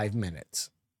 5 minutes.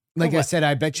 Like Oh, I said,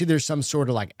 I bet you there's some sort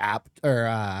of like app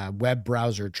or web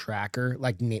browser tracker,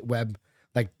 like web,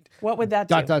 like What would that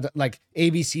do? like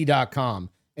abc.com,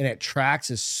 and it tracks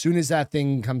as soon as that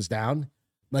thing comes down.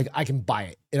 Like I can buy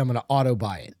it, and I'm gonna auto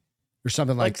buy it or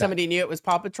something like that. Somebody knew it was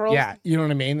Paw Patrol? Yeah, you know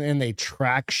what I mean. And they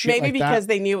track shit. Maybe like because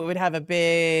that. they knew it would have a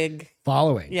big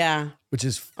Following. Yeah. Which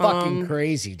is fucking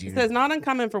crazy, It dude. says not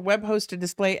uncommon for web hosts to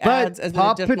display But ads as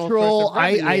Paw an additional Patrol, source of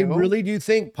revenue. I really do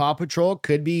think Paw Patrol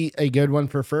could be a good one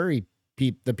for furry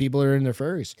the people that are in their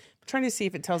furries. I'm trying to see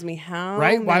if it tells me how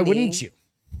Right? Why many. wouldn't you?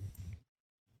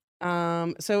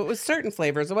 So it was certain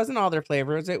flavors. It wasn't all their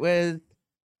flavors. It was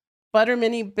butter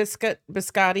mini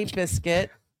biscotti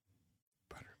biscuit,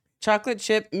 chocolate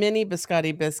chip mini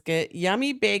biscotti biscuit,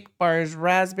 yummy baked bars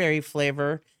raspberry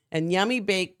flavor, and yummy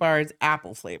baked bars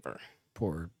apple flavor.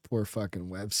 Poor fucking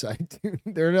website, dude.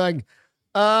 They're like,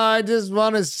 I just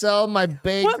want to sell my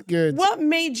baked goods. What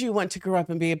made you want to grow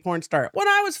up and be a porn star? When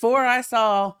I was 4, I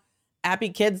saw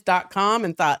appykids.com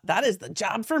and thought, that is the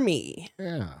job for me.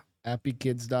 Yeah.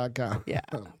 Appykids.com. Yeah.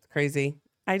 It's crazy.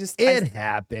 It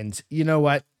happens. You know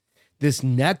what? This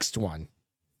next one.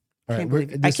 All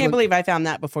right, I can't believe I found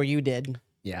that before you did.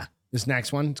 Yeah. This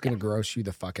next one, it's going to gross you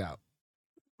the fuck out.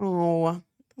 Oh,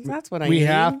 that's what I need.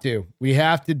 We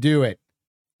have to do it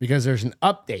because there's an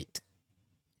update.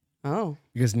 Oh.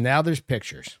 Because now there's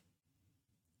pictures.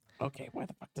 Okay, why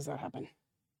the fuck does that happen?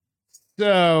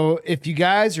 So if you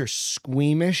guys are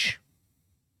squeamish,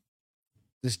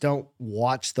 just don't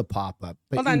watch the pop-up.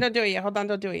 Hold on, don't do it yet. Hold on,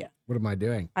 don't do it yet. What am I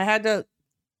doing? I had to,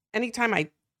 anytime I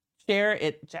share,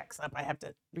 it jacks up. I have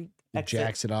to It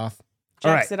jacks it off.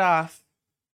 Jacks it off.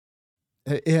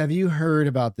 Have you heard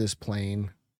about this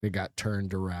plane that got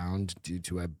turned around due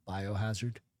to a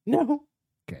biohazard? No.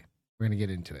 Okay, we're going to get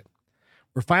into it.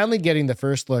 We're finally getting the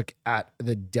first look at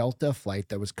the Delta flight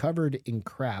that was covered in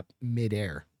crap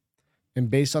midair. And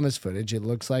based on this footage, it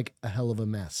looks like a hell of a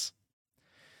mess.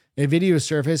 A video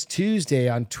surfaced Tuesday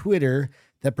on Twitter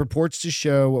that purports to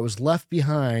show what was left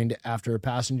behind after a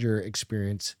passenger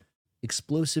experienced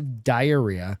explosive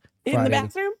diarrhea In the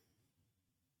bathroom?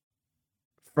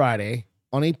 Friday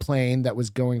on a plane that was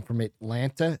going from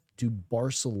Atlanta to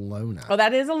Barcelona. Oh,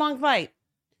 that is a long flight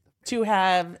to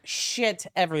have shit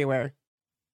everywhere.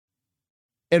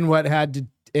 And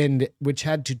which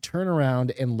had to turn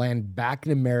around and land back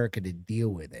in America to deal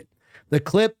with it. The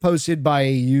clip posted by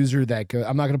a user that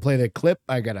I'm not going to play the clip.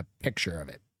 I got a picture of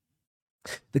it.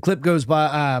 The clip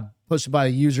posted by a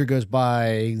user goes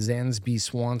by Zansby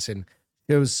Swanson.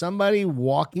 Shows somebody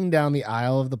walking down the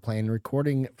aisle of the plane,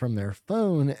 recording from their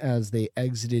phone as they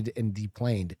exited and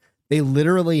deplaned. They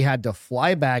literally had to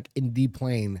fly back and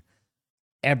deplane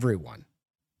everyone.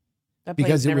 That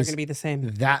Because plane's it never was going to be the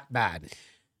same. that bad.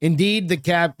 Indeed,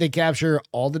 they capture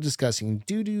all the disgusting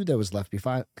doo-doo that was left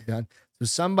behind. So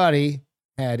somebody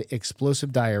had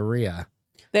explosive diarrhea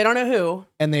They don't know who.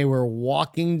 And they were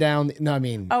walking down. No, I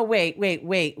mean. Oh, wait.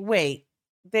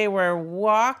 They were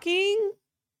walking,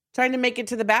 trying to make it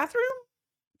to the bathroom?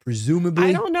 Presumably.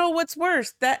 I don't know what's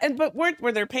worse. But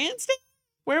were their pants down?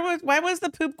 Why was the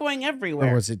poop going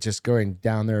everywhere? Or was it just going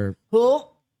down there?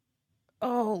 Oh,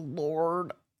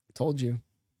 Lord. I told you.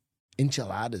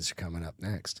 Enchiladas are coming up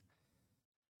next.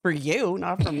 For you,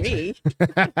 not for me.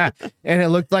 And it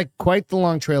looked like quite the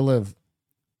long trail of,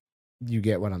 you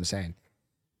get what I'm saying,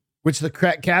 which the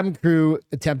cabin crew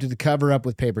attempted to cover up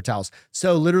with paper towels.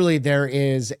 So literally there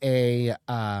is a,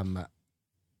 I'm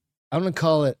going to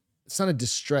call it, it's not a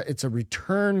distress, it's a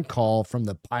return call from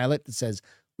the pilot that says,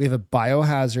 we have a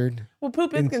biohazard. Well,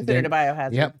 poop is considered a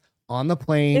biohazard. Yep. On the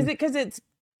plane. Is it because it's...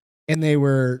 And they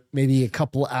were maybe a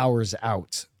couple hours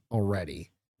out already.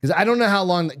 Because I don't know how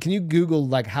long. Can you Google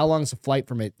like how long is the flight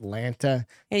from Atlanta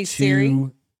Hey, to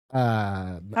Siri.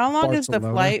 How long is the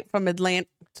flight from Atlanta?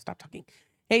 Stop talking.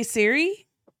 Hey, Siri.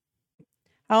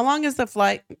 How long is the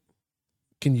flight?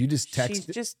 Can you just text She's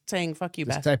it? just saying, fuck you,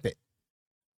 Just Beth. type it.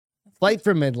 Flight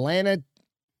from Atlanta.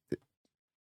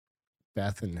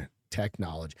 Beth and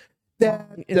technology. That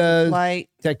Is the does flight...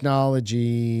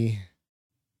 technology.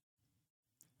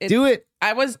 Do it.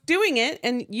 I was doing it,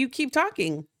 and you keep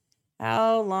talking.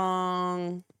 How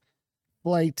long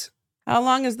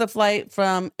is the flight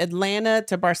from Atlanta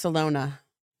to Barcelona?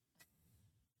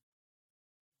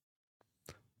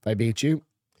 If I beat you.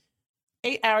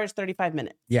 8 hours, 35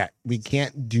 minutes. Yeah, we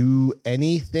can't do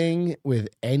anything with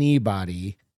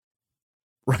anybody,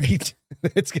 right?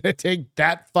 It's going to take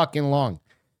that fucking long,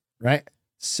 right?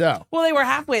 So. Well, they were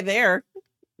halfway there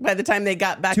by the time they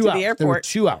got back to the airport. There were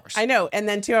 2 hours. I know, and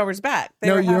then 2 hours back.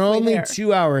 No, you're only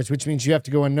 2 hours, which means you have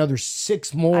to go another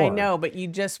 6 more. I know, but you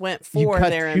just went You 4 cut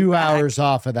there. 2 hours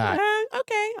off of that.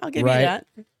 Okay, I'll give you that.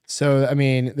 So, I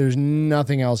mean, there's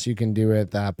nothing else you can do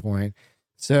at that point.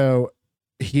 So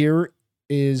here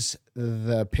is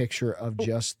the picture of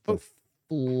just the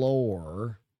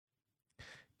floor.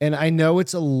 And I know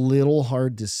it's a little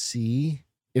hard to see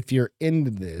if you're into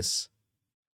this,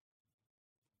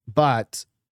 but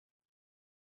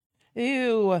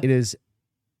ew, it is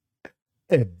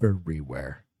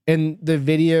everywhere. And the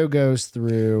video goes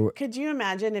through. Could you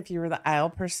imagine if you were the aisle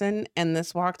person and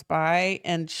this walked by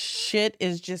and shit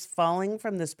is just falling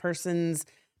from this person's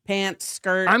pants,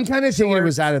 skirt? I'm kind of thinking it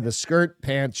was out of the skirt,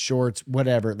 pants, shorts,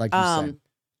 whatever. Like you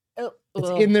said, it's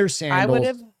in their sandals. I would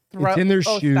have it's in their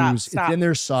shoes. Stop. It's in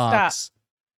their socks.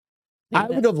 I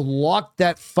would have locked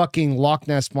that fucking Loch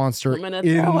Ness monster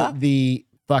in the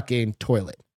fucking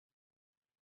toilet.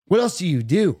 What else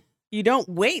do? You don't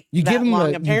wait you that give him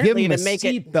long, a, apparently, you give him to a make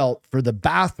it. seatbelt for the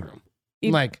bathroom.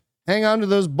 Like, hang on to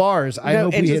those bars. I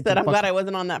hope it's we just hit that I'm the glad I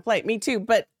wasn't on that flight. Me too.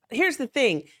 But here's the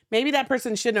thing. Maybe that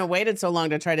person shouldn't have waited so long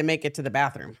to try to make it to the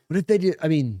bathroom. What if they did? I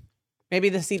mean, maybe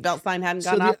the seatbelt sign hadn't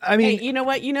gone off. I mean, hey, you know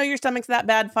what? You know your stomach's that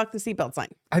bad. Fuck the seatbelt sign.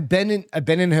 I've been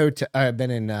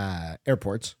in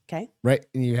airports. Okay. Right.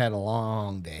 And you had a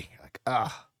long day. You're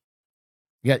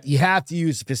like, you have to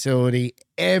use the facility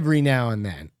every now and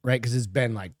then, right? Because it's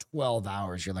been like 12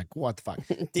 hours. You're like, what the fuck?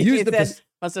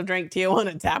 Must have drank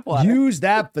Tijuana tap water. Use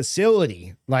that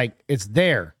facility. Like, it's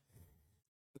there.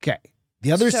 Okay.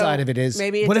 The other side of it is,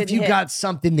 what if you got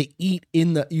something to eat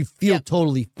you feel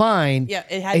totally fine. Yeah,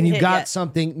 it hadn't and you got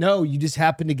something. No, you just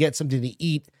happen to get something to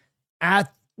eat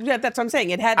at. Yeah, that's what I'm saying.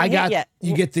 It hadn't hit yet.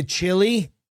 You get the chili.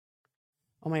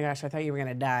 Oh my gosh, I thought you were going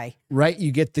to die. Right?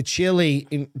 You get the chili.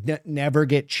 Never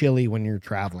get chili when you're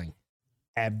traveling.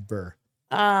 Ever.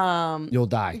 You'll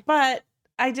die. But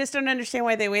I just don't understand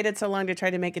why they waited so long to try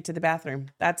to make it to the bathroom.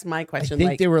 That's my question. I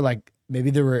think they were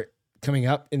maybe they were coming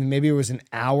up and maybe it was an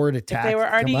hour to they were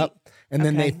already come up and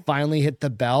then they finally hit the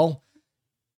bell.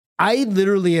 I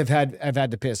literally have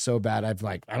had to piss so bad. I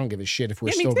don't give a shit if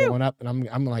we're still going up. And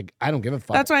I'm like, I don't give a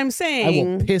fuck. That's what I'm saying. I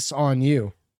will piss on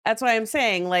you. That's why I'm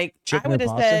saying, like, I would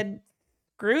have said,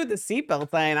 screw the seatbelt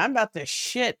sign. I'm about to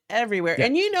shit everywhere. Yeah.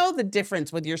 And you know the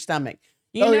difference with your stomach.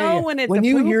 You know when it's when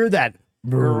you hear that,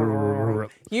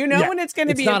 you know when it's going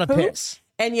to be not a poop, piss.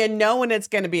 And you know when it's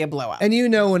going to be a blowout. And you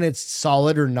know when it's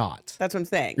solid or not. That's what I'm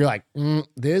saying. You're like,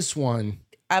 this one's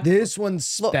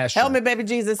special. Help me, baby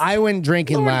Jesus. I went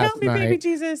drinking last help me, night, baby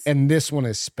Jesus. And this one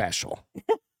is special.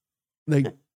 Like,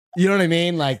 you know what I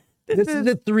mean? Like, this is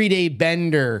a 3-day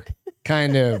bender.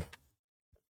 Kind of,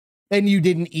 and you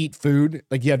didn't eat food,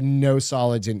 like you have no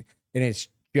solids and it's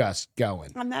just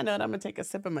going. On that note, I'm gonna take a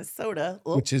sip of my soda,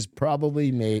 which is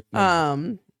probably made.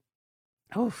 Oh,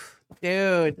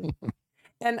 dude,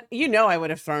 and you know I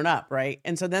would have thrown up, right?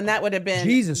 And so then that would have been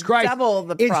Jesus Christ, double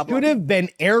the problem. It should have been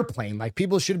airplane. Like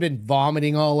people should have been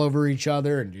vomiting all over each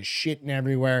other and just shitting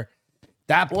everywhere.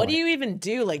 that part. What do you even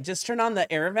do? Like, just turn on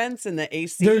the air vents and the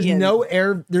AC? There's and no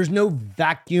air. There's no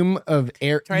vacuum of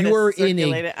air. try You to are in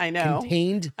circulate a it. I know.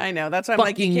 contained I know. That's why I'm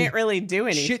like, you fucking can't really do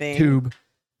anything. shit tube.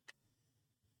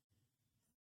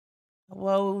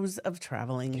 Woes of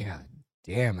traveling. God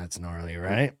damn, that's gnarly,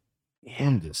 right? Yeah,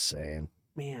 I'm just saying.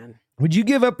 man. Would you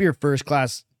give up your first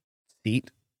class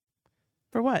seat?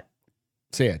 For what?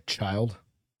 Say a child.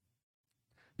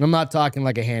 And I'm not talking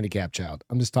like a handicapped child.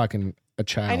 I'm just talking a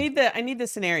child. I need the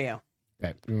scenario.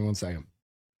 Okay, give me 1 second.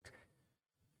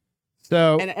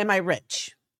 So, And am I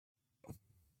rich?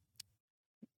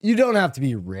 you don't have to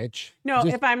be rich. No,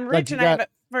 Just if I'm like rich you and I have got-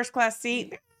 a first class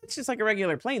seat, it's just like a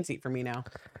regular plane seat for me now.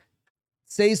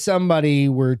 Say somebody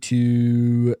were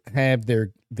to have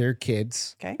their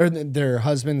kids, Okay. or their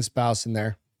husband, spouse in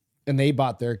there, and they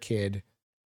bought their kid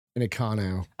an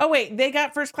Econo. Oh wait, they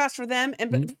got first class for them,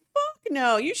 and Mhm. fuck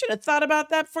no, you should have thought about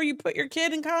that before you put your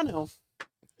kid in Kano.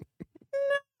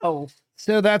 No.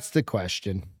 So that's the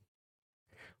question,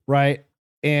 right?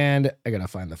 And I gotta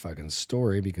find the fucking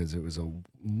story because it was a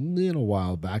little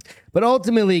while back. But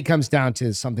ultimately, it comes down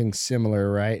to something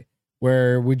similar, right?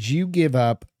 Where would you give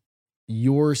up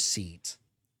your seat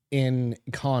in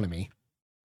economy?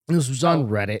 This was on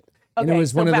Reddit. And Okay, it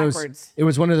was so one of backwards. those. It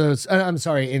was one of those. I'm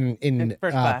sorry, in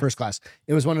first first class.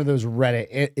 It was one of those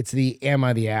Reddit. It's the "Am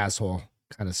I the asshole"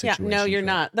 kind of Yeah, situation. no, you're for it.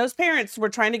 not. Those parents were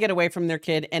trying to get away from their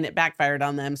kid, and it backfired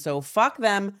on them. So fuck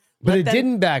them. But Let it them-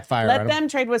 didn't backfire. Let on them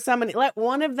trade with somebody. Let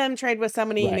one of them trade with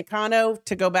somebody in Right. Econo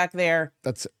to go back there.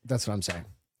 That's what I'm saying.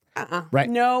 Right.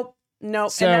 Nope. So- and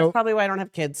that's probably why I don't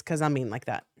have kids, because I'm mean like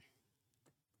that.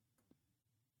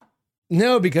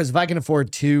 No, because if I can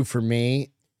afford two for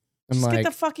me, I'm Just like, get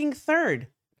the fucking third.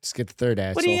 just get the third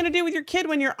asshole. What are you going to do with your kid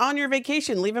when you're on your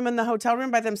vacation? Leave them in the hotel room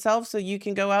by themselves so you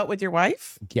can go out with your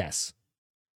wife? Yes.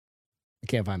 I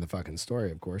can't find the fucking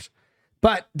story, of course.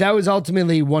 But that was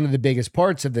ultimately one of the biggest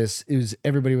parts of this is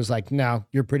everybody was like, no,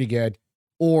 you're pretty good.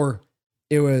 Or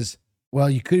it was, well,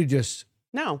 you could have just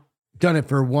No. done it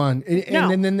for one. And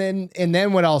No.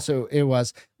 then what also it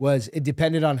was it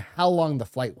depended on how long the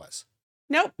flight was.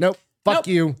 Nope. Nope. Fuck Nope.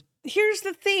 you. Here's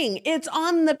the thing. It's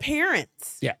on the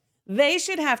parents. Yeah. They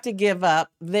should have to give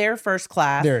up their first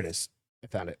class. There it is. I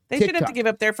found it. They should have to TikTok. give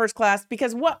up their first class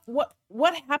because what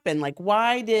happened? Like,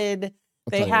 why did I'll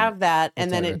they tell you have that I'll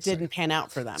and tell then you it in a second. didn't pan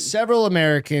out for them? Several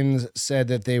Americans said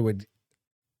that they would.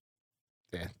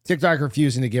 Yeah, TikTok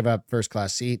refusing to give up first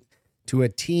class seat to a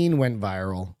teen went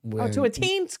viral. Oh, to a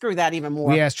teen? Screw that even more.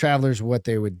 We asked travelers what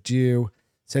they would do.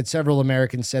 Said several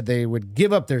Americans said they would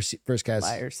give up their first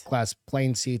Liars. class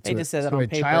plane seat They so, just said that so on a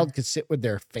paper. child could sit with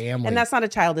their family. And that's not a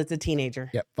child, it's a teenager.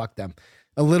 Yep, fuck them.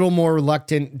 A little more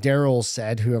reluctant, Daryl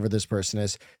said, whoever this person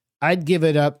is, I'd give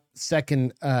it up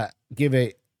second, I'd give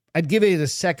it a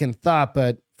second thought,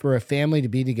 but for a family to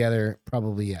be together,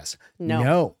 probably yes.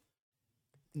 No.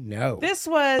 No. This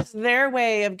was their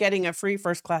way of getting a free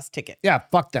first class ticket. Yeah,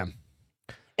 fuck them.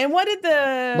 And what did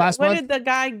Last month? did the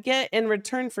guy get in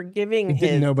return for giving It his?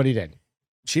 didn't, nobody did.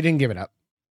 She didn't give it up.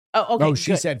 Oh, okay. No,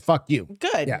 she good. said, fuck you.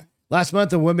 Good. Yeah. Last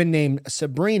month, a woman named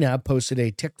Sabrina posted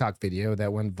a TikTok video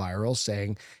that went viral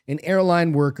saying an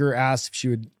airline worker asked if she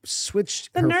would switch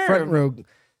The her nerve.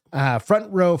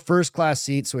 front row first class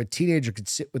seat so a teenager could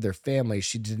sit with their family.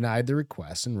 She denied the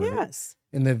request and wrote Yes.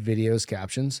 in the video's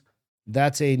captions,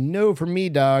 "That's a no for me,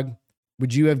 dog.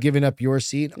 Would you have given up your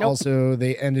seat?" Nope. Also,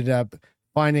 they ended up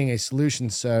finding a solution.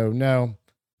 So no,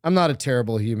 I'm not a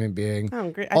terrible human being. Oh,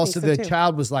 great. I Also, think so the too.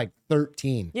 child was like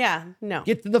 13. Yeah. No.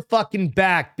 Get to the fucking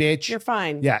back, bitch. You're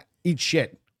fine. Yeah, eat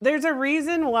shit. There's a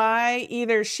reason why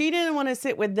either she didn't want to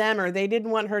sit with them or they didn't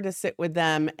want her to sit with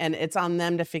them, and it's on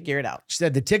them to figure it out. She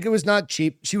said the ticket was not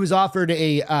cheap. She was offered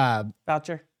a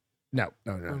Voucher. no.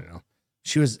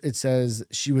 It says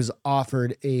she was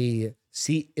offered a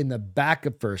seat in the back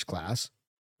of first class,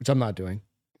 which I'm not doing.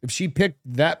 If she picked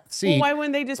that seat, Well, why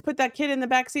wouldn't they just put that kid in the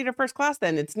back seat of first class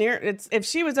then? It's if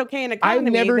she was okay in I've economy,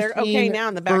 never they're okay seen now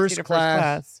in the back first seat of class,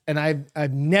 first class. and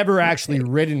I've never actually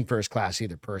ridden first class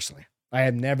either personally. I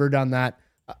have never done that.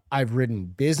 I've ridden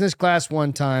business class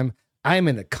one time. I'm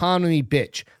an economy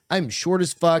bitch. I'm short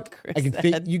as fuck. Chris I can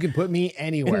fit. said. You can put me In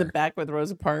anywhere. the back with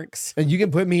Rosa Parks. And you can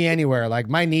put me anywhere. Like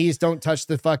my knees don't touch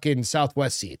the fucking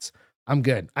Southwest seats. I'm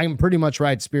good. I can pretty much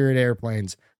ride Spirit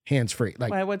airplanes hands free.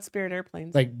 Like Why? What Spirit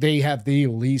Airplanes? they have the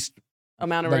least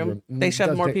Amount of leg room. room. They It shove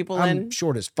does more take- people I'm in.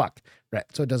 short as fuck. Right.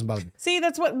 So it doesn't bother me. See,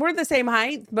 that's what we're the same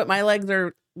height, but my legs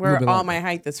are where bit all longer. my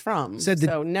height is from. Said the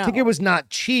so no. ticket was not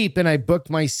cheap, and I booked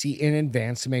my seat in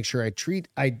advance to make sure I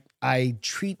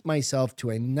treat myself to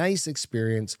a nice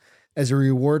experience as a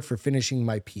reward for finishing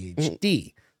my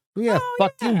PhD. Yeah, Oh,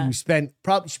 fuck you. yeah. She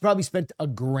probably spent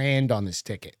 $1,000 on this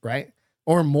ticket, right?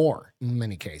 or more in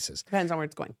many cases. Depends on where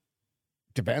it's going.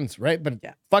 Depends, right? But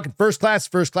Yeah. fucking first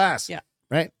class. Yeah.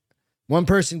 Right? One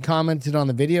person commented on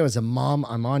the video, as a mom,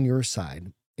 I'm on your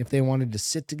side. If they wanted to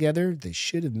sit together, they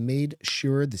should have made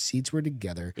sure the seats were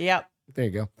together. Yep. There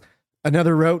you go.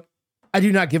 Another wrote, I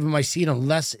do not give him my seat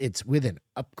unless it's with an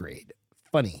upgrade.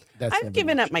 Funny. I've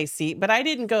given up my seat, but I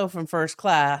didn't go from first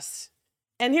class.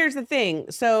 And here's the thing.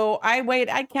 So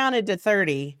I counted to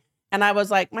 30 and I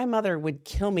was like, my mother would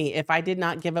kill me if I did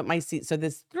not give up my seat. So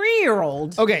this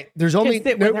 3-year-old Okay, there's only can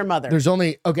sit with her mother. There's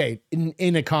only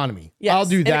in economy. Yes, I'll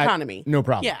do in that. economy. No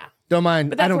problem. Yeah. Don't mind.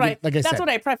 But I that's don't what get, like I that's said. what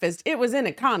I prefaced. It was in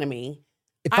economy.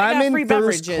 If I I'm got in free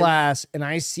first beverages. class and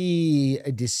I see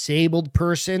a disabled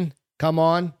person come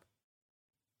on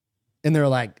and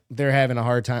they're having a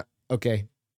hard time. Okay.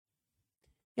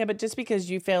 Yeah, but just because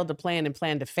you failed to plan and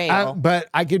plan to fail. But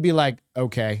I could be like,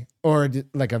 okay. Or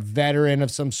like a veteran of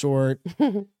some sort.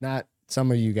 Not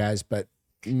some of you guys, but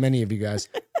many of you guys.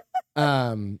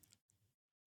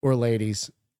 Or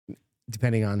ladies,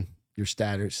 depending on your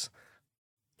status.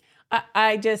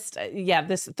 I just,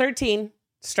 this 13,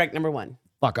 strike number 1.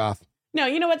 Fuck off. No,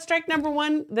 you know what? Strike number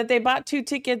 1, that they bought 2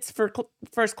 tickets for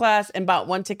first class and bought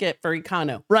 1 ticket for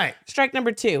econo. Right. Strike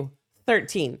number 2,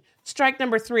 13. Strike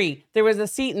number 3, there was a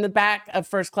seat in the back of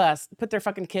first class. Put their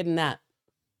fucking kid in that.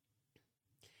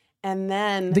 And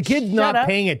then The kid's not up,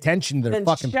 paying attention to their then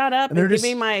fucking. shut up and they're give just-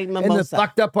 me my And the mimosa.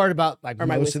 fucked up part about like Or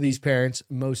my most of whiskey. these parents,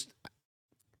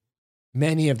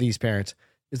 many of these parents,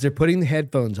 is they're putting the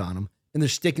headphones on them and they're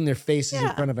sticking their faces in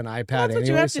Yeah. front of an iPad. That's what anyway,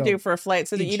 you have so- to do for a flight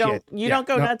so that eat you don't shit. you Yeah, don't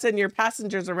go no. nuts and your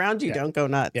passengers around you Yeah. don't go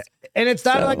nuts. Yeah. And it's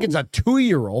not So- like it's a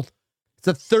 2-year-old. It's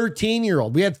a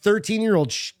 13-year-old. We had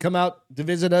 13-year-olds come out to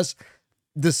visit us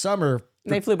this summer.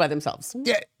 They flew by themselves.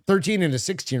 Yeah, 13 and a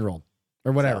 16-year-old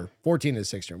or whatever. So- 14 and a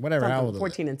 16-year-old, whatever. How old are they?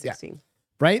 14 and Yeah. 16.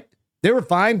 Right? They were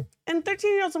fine. And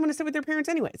 13-year-olds don't want to sit with their parents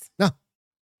anyways.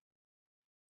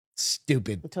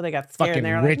 Stupid. Until they got scared Fucking and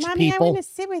they were rich like, Mommy, people. I want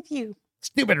to sit with you.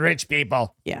 Stupid rich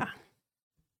people. Yeah.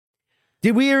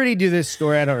 Did we already do this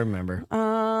story? I don't remember.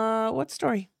 What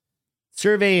story?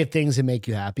 Survey of things that make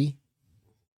you happy.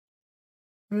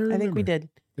 I think we did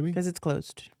Did we? because it's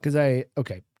closed. Because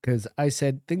I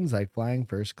said things like flying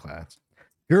first class.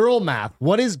 Girl math.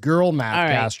 What is girl math, All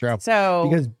right. Castro? So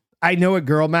Because I know what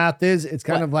girl math is. It's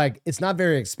kind What? of like, it's not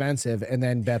very expensive. And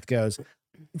then Beth goes,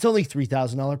 it's only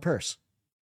 $3,000 purse.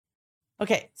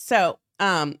 okay, so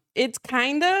it's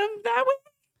kind of that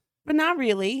way, but not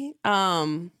really.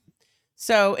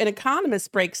 So an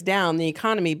economist breaks down the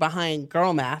economy behind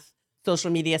girl math,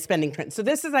 social media spending trends. So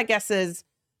this is, I guess, is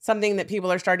something that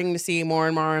people are starting to see more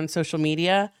and more on social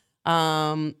media.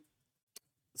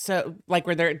 So like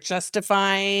where they're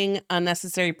justifying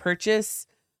unnecessary purchase.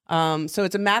 So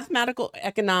it's a mathematical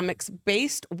economics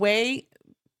based way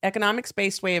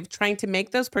of trying to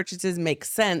make those purchases make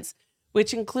sense,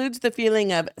 which includes the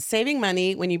feeling of saving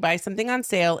money when you buy something on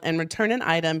sale and return an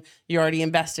item you already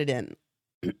invested in.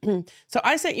 So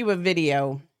I sent you a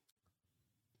video.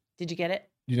 Did you get it?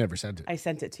 You never sent it. I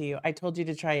sent it to you. I told you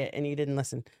to try it and you didn't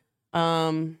listen.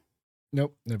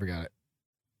 Nope, never got it.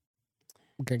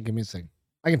 Okay, give me a second.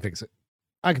 I can fix it.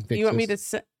 I can fix it. You want me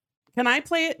to can I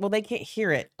play it? Well, they can't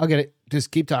hear it. I'll get it.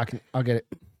 Just keep talking. I'll get it.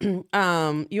 You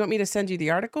want me to send you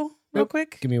the article real Nope.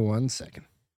 quick? Give me 1 second.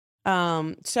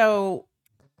 So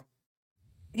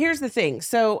here's the thing.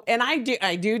 So, and I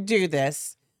do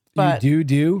this, but You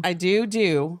do? I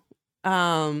do.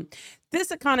 This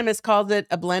economist calls it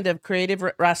a blend of creative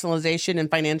rationalization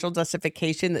and financial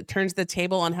justification that turns the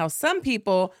table on how some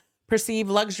people perceive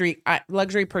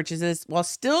luxury purchases while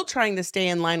still trying to stay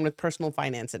in line with personal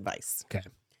finance advice. Okay.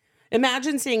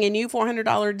 Imagine seeing a new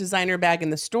 $400 designer bag in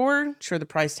the store. Sure, the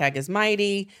price tag is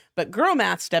mighty, but girl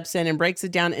math steps in and breaks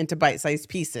it down into bite-sized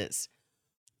pieces.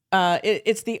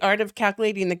 It's the art of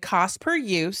calculating the cost per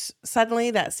use.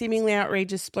 Suddenly, that seemingly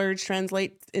outrageous splurge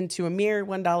translates into a mere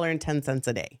 $1.10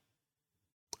 a day.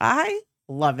 I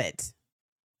love it.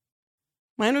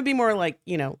 Mine would be more like,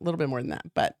 a little bit more than that.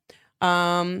 But,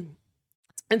 and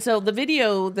so the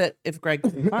video that if Greg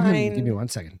can find, Give me 1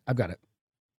 second. I've got it.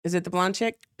 is it the blonde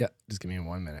chick Yeah, just give me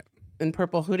 1 minute. in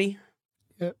purple hoodie?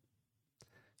 Yep.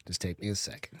 Just take me a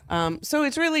second. So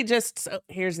it's really just,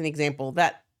 here's an example.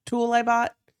 That tool I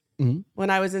bought when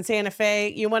I was in Santa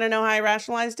Fe, you want to know how I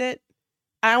rationalized it?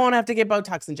 I won't have to get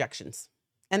Botox injections.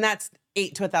 And that's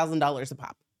 $800 to $1,000 a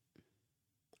pop.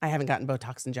 I haven't gotten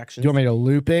Botox injections. Do you want me to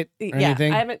loop it or Yeah,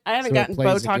 anything? I haven't so it gotten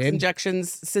plays Botox again?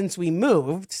 injections since we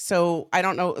moved. So I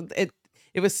don't know.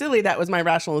 It was silly. That was my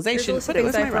rationalization, but it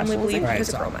was my rationalization.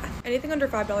 Because of girl math. Anything under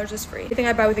 $5 is free. Anything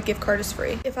I buy with a gift card is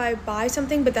free. If I buy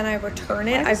something but then I return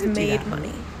it, I've made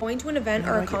money. Going to an event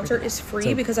or a concert is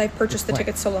free because I purchased the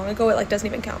tickets so long ago, it like doesn't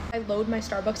even count. I load my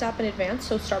Starbucks app in advance,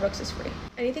 so Starbucks is free.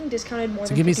 Anything discounted more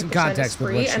than 50% is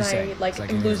free, and I like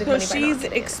am losing money by not she's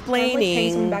getting explaining. If I'm, like,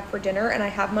 paying someone back for dinner and I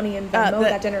have money in Venmo,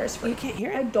 that dinner is free. You can't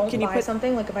hear it. I don't buy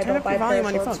something, like if I don't buy a pair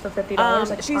of shorts for $50,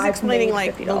 like she's I've explaining made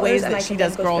like $50 the ways and that I she can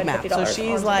does then go girl spend math. $50 So on she's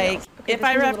something like, else. Okay, if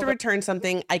I have to return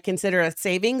something, I consider a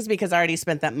savings because I already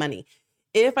spent that money.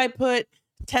 If I put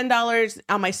 $10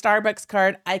 on my Starbucks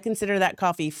card, I consider that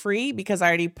coffee free because I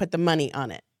already put the money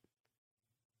on it.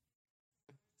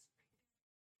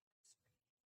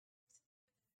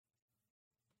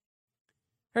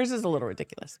 Hers is a little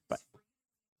ridiculous, but.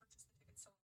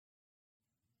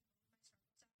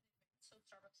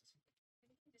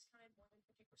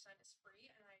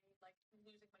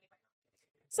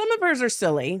 Some of hers are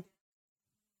silly.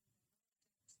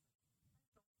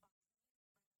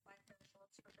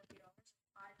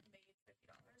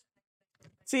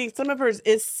 See, some of hers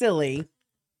is silly.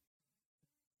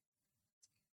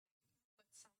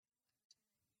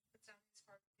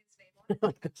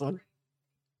 This one.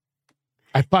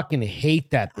 I fucking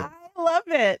hate that thing. I love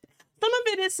it. Some of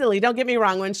it is silly. Don't get me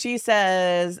wrong. When she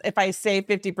says, if I save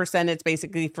 50%, it's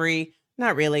basically free.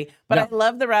 Not really. But No. I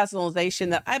love the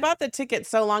rationalization that I bought the ticket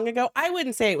so long ago. I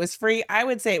wouldn't say it was free. I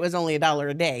would say it was only $1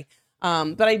 a day.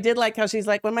 But I did like how she's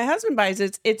like, when my husband buys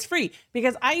it, it's free.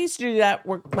 Because I used to do that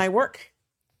my work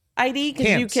ID,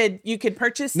 because you could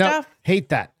purchase stuff. Hate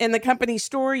that. In the company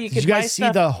store. You could Did you buy guys see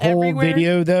stuff the whole everywhere.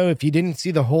 video though? If you didn't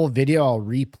see the whole video, I'll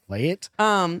replay it.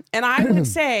 And I would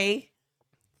say,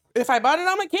 if I bought it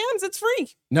on my cans, it's free.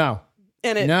 No.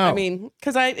 And it, No. I mean,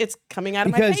 because it's coming out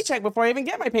of my paycheck before I even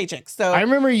get my paycheck. So I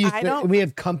remember we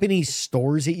have company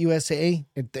stores at USA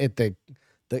at the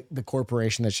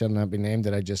corporation that shall not be named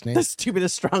that I just named. The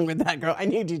stupidest strong with that girl. I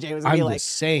knew DJ was gonna I'm be just like,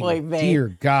 saying, "Oy vey." dear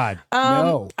God,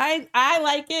 no. I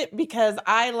like it because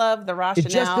I love the rationale. It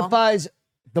justifies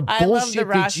the I love the bullshit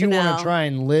that you want rationale. to try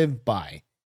and live by,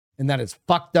 and that is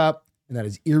fucked up, and that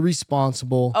is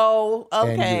irresponsible. Oh,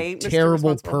 okay, and you're a Mr.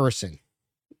 terrible Responsible. person.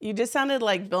 You just sounded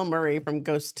like Bill Murray from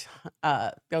Ghostbusters.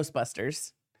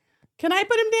 Can I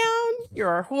put him down?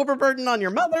 You're a overburden on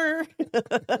your mother.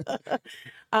 But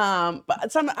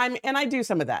I do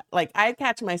some of that. Like I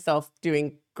catch myself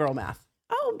doing girl math.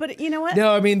 Oh, but you know what?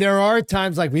 No, I mean there are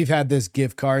times like we've had this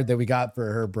gift card that we got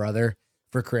for her brother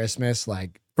for Christmas,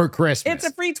 It's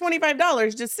a free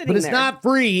 $25 just sitting there. But it's not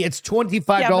free. It's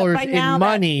 $25 in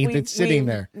money that's sitting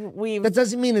there. That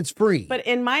doesn't mean it's free. But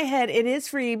in my head, it is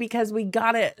free because we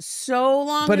got it so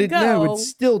long but ago. No, it's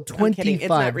still $25. It's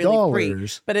not really free.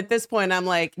 But at this point, I'm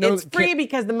like, it's free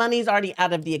because the money's already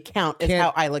out of the account is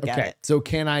how I look at it. So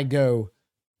can I go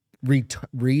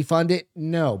refund it?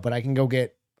 No, but I can go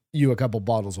get you a couple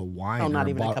bottles of wine or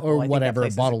whatever,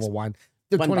 a bottle of wine.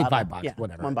 They're $25, yeah,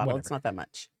 whatever. One bottle. Whatever. It's not that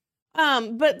much.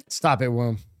 But stop it,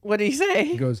 Wilm. What do you say?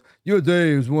 He goes, your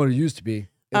day is what it used to be.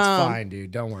 It's fine,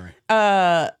 dude. Don't worry.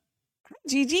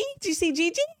 Gigi? Did you see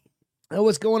Gigi? Oh,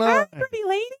 what's going on? Hi, pretty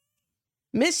lady.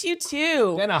 Miss you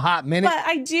too. Been a hot minute. But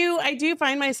I do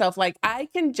find myself like I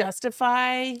can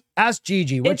justify. Ask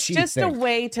Gigi what she thinks. It's just a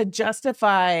way to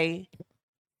justify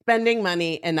spending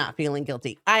money and not feeling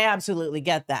guilty. I absolutely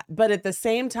get that. But at the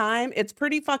same time, it's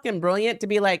pretty fucking brilliant to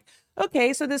be like,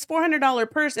 okay, so this $400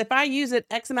 purse, if I use it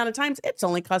X amount of times, it's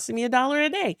only costing me $1 a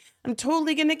day. I'm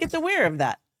totally going to get aware of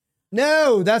that.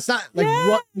 No, that's not like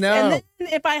what? No. And then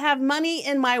if I have money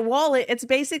in my wallet, it's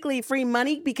basically free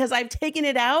money because I've taken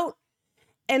it out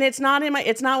and it's not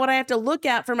what I have to look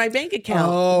at for my bank account.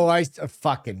 Oh,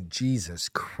 fucking Jesus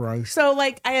Christ. So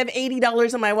like I have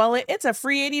 $80 in my wallet. It's a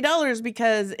free $80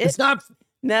 because it's not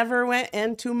never went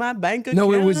into my bank account.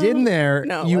 No, it was in there.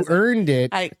 No, you earned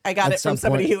it. I got it from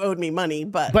somebody who owed me money,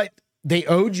 but they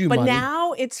owed you money. But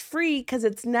now it's free because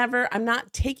I'm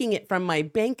not taking it from my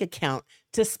bank account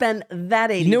to spend that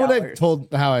 $80. You know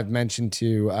what I've mentioned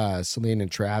to Celine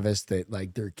and Travis that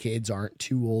like their kids aren't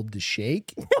too old to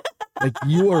shake? Like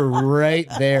you are right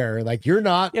there. Like you're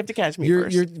not. You have to catch me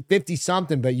first. You're 50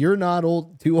 something, but you're not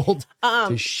too old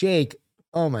to shake.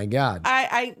 Oh my God.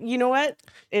 You know what?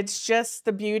 It's just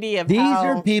the beauty of these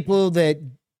are people that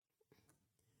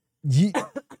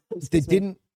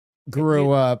didn't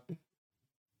grow up.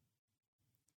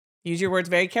 Use your words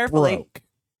very carefully. Broke.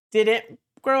 Didn't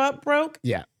grow up broke?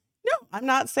 Yeah. No, I'm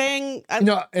not saying.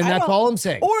 That's all I'm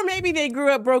saying. Or maybe they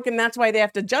grew up broke and that's why they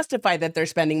have to justify that they're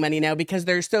spending money now because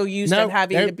they're so used to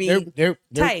having to be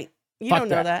tight. You don't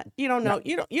know that. You don't know.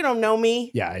 No. You don't know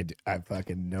me. Yeah, I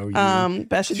fucking know you.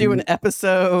 Beth should do an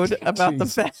episode about the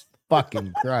fact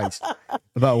fucking Christ.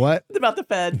 About what? About the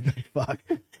Fed. Fuck.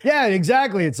 Yeah,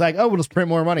 exactly. It's like, oh, we'll just print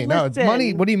more money. No, it's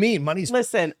money. What do you mean? Money's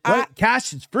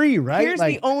cash is free, right? Here's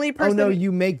the only person. Oh no,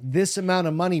 you make this amount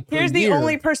of money per year. Here's the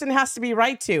only person has to be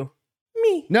right to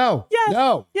me. No. Yes.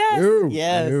 No. Yes. No.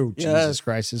 Yes. No. Yes. Jesus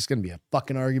Christ, this is gonna be a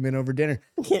fucking argument over dinner.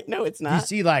 No, it's You not.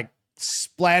 see like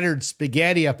splattered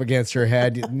spaghetti up against her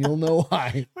head, and you'll know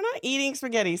why. We're not eating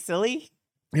spaghetti, silly.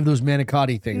 You have those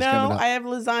manicotti things coming No, up. I have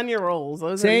lasagna rolls.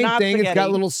 Those Same are not thing. spaghetti. It's got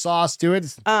a little sauce to it.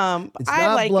 It's I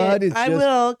not like blood. it. It's I just...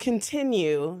 will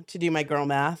continue to do my girl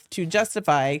math to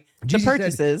justify the Jesus said,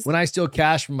 purchases. when I steal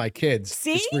cash from my kids,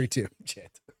 See? it's free too.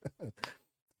 Shit.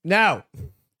 Now,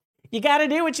 you got to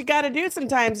do what you got to do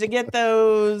sometimes to get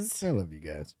those. I love you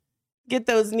guys. Get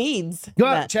those needs. Go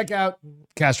out, met. check out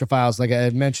Castro Files. Like I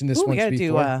had mentioned this Ooh, we once gotta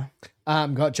before.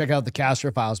 do. Go check out the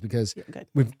Castro Files because Good.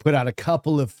 we've put out a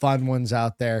couple of fun ones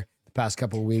out there the past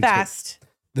couple of weeks. Fast.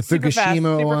 The Super fast,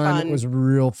 Fukushima super one fun. was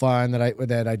real fun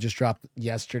that I just dropped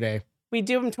yesterday. We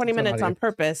do them 20 minutes on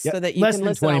purpose Yep, so that you less can than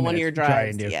listen 20 on one of minutes your to try drives.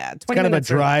 and do. Yeah, 20 It's kind of a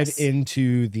minutes or drive less.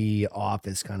 into the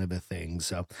office kind of a thing.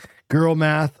 So, girl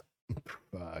math.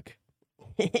 Fuck.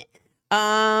 Do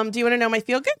you want to know my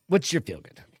feel good? What's your feel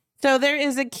good? So there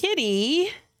is a kitty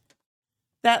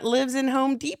that lives in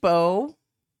Home Depot.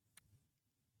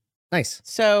 Nice.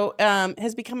 So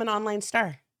has become an online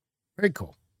star. Very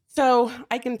cool. So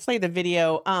I can play the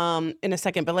video in a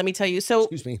second, but let me tell you. So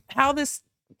Excuse me. how this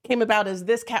came about is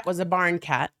this cat was a barn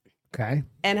cat, Okay.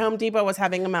 and Home Depot was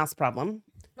having a mouse problem.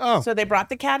 Oh, So they brought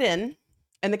the cat in,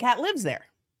 and the cat lives there.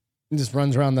 it just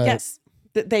runs around the. Yes.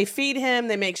 They feed him.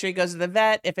 They make sure he goes to the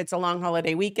vet. If it's a long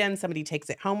holiday weekend, somebody takes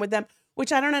it home with them,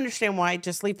 which I don't understand why.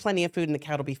 Just leave plenty of food and the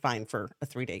cat will be fine for a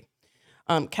 3-day.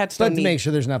 Cats But don't to need. make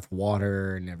sure there's enough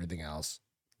water and everything else.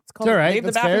 It's called, all right, leave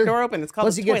the that's bathroom fair. door open. It's called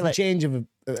Plus, a he gets the toilet. change of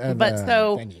But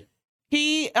so- venue.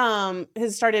 He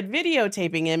has started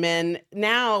videotaping him, and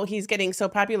now he's getting so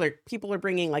popular. People are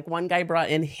bringing, like, one guy brought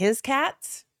in his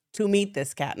cats to meet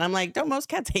this cat, and I'm like, don't most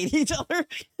cats hate each other?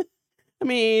 I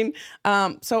mean,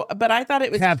 but I thought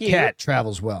it was Have cute. cat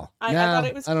travels well. I thought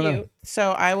it was I don't cute. know.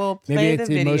 So I will play Maybe the it's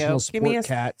the video. emotional Give me a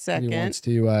support cat that he second. wants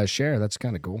to share. That's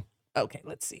kind of cool. Okay,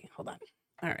 let's see. Hold on.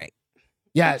 All right.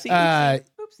 Yeah. Oopsie, oopsie,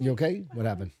 oopsie. You okay? What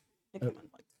happened? Come on.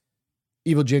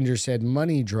 Evil Ginger said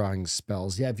money drawing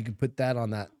spells. Yeah, if you could put that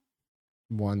on that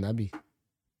one, that'd be.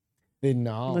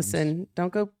 Listen,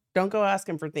 don't go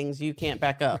asking for things you can't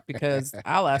back up because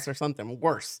I'll ask for something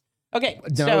worse. Okay,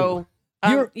 No.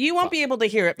 so you won't be able to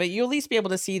hear it, but you'll at least be able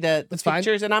to see the That's fine.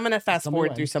 pictures, and I'm going to fast Tell me forward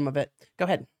when. through some of it. Go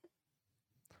ahead.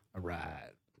 All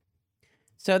right.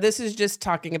 So this is just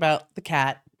talking about the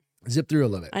cat. Zip through a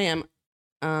little bit. I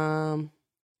am.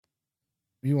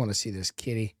 We want to see this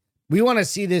kitty. We want to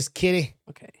see this kitty.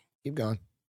 Okay. Keep going.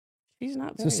 She's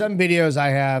not. So Very... some videos I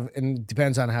have, and it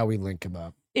depends on how we link them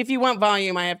up. If you want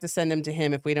volume, I have to send him to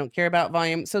him if we don't care about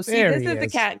volume. So see, There this he is the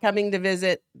is. cat coming to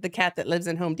visit the cat that lives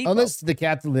in Home Depot. Oh, this is the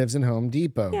cat that lives in Home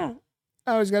Depot. Yeah.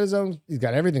 Oh, he's got his own. He's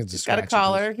got everything. He's got a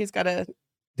collar. He's got a.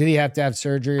 Did he have to have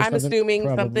surgery? Or I'm something? assuming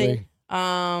Probably.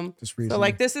 something. Just So recently.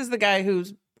 like this is the guy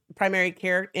who's primary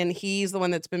care, and he's the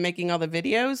one that's been making all the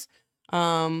videos.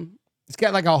 It's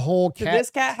got like a whole So cat. this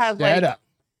cat has like setup.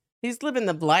 he's living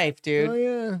the life, dude. Oh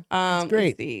yeah. Let's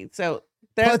great. see. So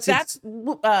Plus that's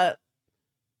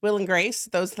Will and Grace.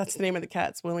 That's the name of the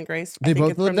cats. Will and Grace. They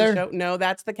both it's live from the there? show. No,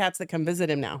 that's the cats that come visit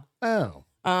him now. Oh.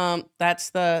 That's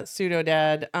the pseudo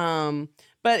dad.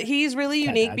 But he's really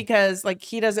Cat unique dad. because like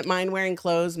he doesn't mind wearing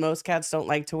clothes. Most cats don't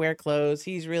like to wear clothes.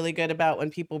 He's really good about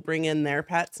when people bring in their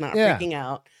pets, not Yeah. freaking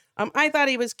out. I thought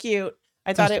he was cute.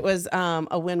 I thought it was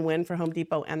a win-win for Home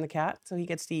Depot and the cat. So he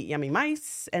gets to eat yummy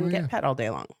mice and Oh, get yeah. pet all day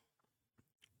long.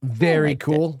 Very liked it.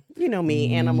 cool. You know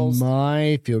me, animals.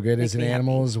 My feel good is make an me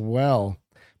animal happy. as well.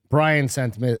 Brian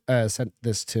sent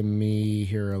this to me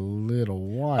here a little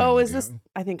while. Oh, is ago. this?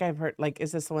 I think I've heard. Like,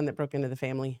 is this the one that broke into the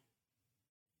family?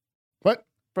 What?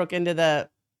 Broke into the?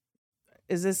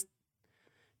 Is this?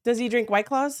 Does he drink White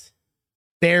Claws?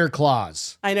 Bear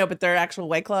claws. I know, but they're actual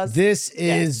White Claws. This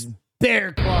is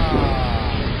bear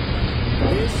claw.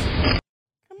 This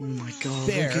Oh my god,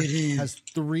 bear look at him. has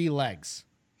 3 legs.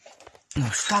 No,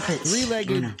 stop it. 3-legged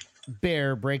Bruno.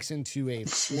 bear breaks into a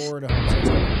Florida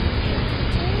home.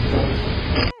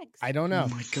 I don't know.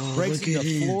 Oh my god, Breaks look into at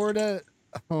him. Florida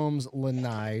homes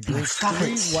Lanai. Drinks stop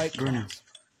 3 it, white Bruno. claws.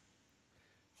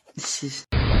 This is...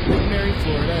 Lake Mary,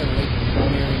 Florida, and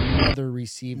Lake Mary Mother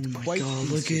received Oh my quite God,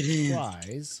 the look at him.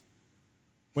 surprise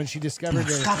when she discovered that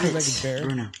a Stop 3-legged it, bear,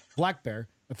 Bruno. black bear,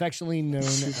 affectionately known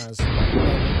as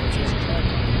managed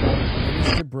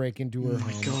to break into her Oh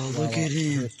my home God, while look at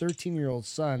him. her 13-year-old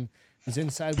son was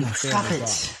inside with No, the stop family dog.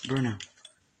 it, Bruno.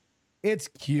 It's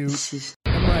cute. This is.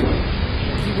 I'm like,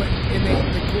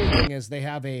 the cool thing is they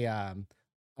have a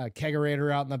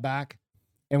kegerator out in the back,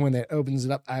 and when it opens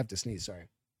it up, I have to sneeze. Sorry.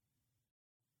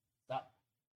 Stop.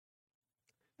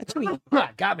 That's sweet.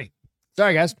 Got me.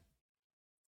 Sorry, guys.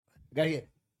 Got you.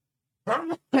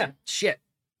 Shit.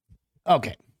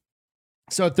 Okay.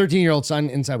 So a 13-year-old son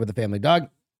inside with a family dog.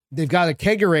 They've got a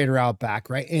kegerator out back,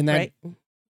 right? And that Right.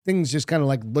 thing's just kind of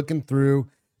like looking through,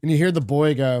 and you hear the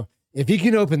boy go, if he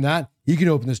can open that, he can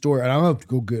open this door, and I don't have to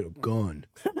go get a gun.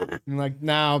 I'm like,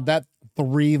 no, that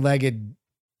 3-legged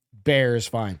bear is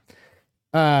fine.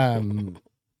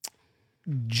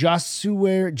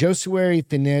 Josué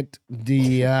Finette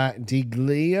di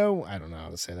Glio, I don't know how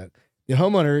to say that. The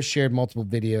homeowner shared multiple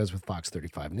videos with Fox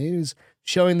 35 News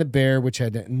showing the bear, which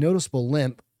had a noticeable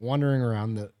limp, wandering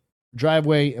around the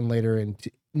driveway and later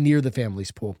near the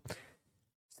family's pool.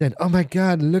 Said, "Oh my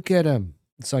God, look at him."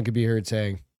 The son could be heard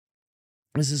saying,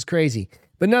 "This is crazy."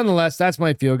 But nonetheless, that's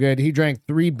my feel good. He drank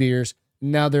 3 beers.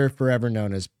 Now they're forever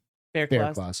known as Bear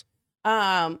Bear claws.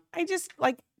 Claws. I just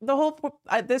like the whole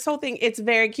this whole thing. It's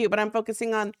very cute, but I'm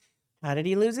focusing on how did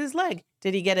he lose his leg?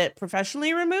 Did he get it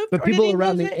professionally removed? But or did people he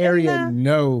around lose the it in area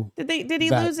know Did he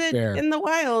that lose it bear. in the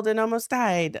wild and almost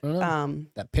died? I don't know.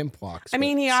 that pimp walks. I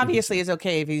mean, he but obviously seriously. is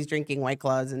okay if he's drinking White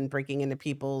Claws and breaking into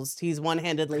people's. He's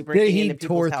one-handedly breaking He into people's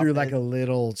tore through like a houses.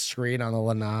 little screen on the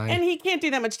lanai. And he can't do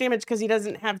that much damage because he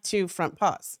doesn't have 2 front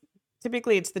paws.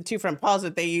 Typically, it's the 2 front paws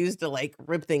that they use to like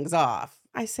rip things off.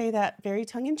 I say that very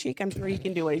tongue-in-cheek. I'm sure he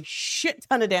can do a shit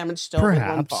ton of damage still with 1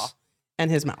 Perhaps. paw and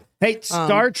his mouth. Hey,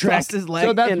 Star Trek. Lost his leg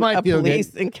So that's in my a feel good.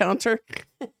 police encounter.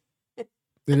 It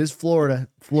is Florida.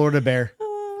 Florida bear.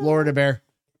 Florida bear.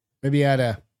 Maybe he had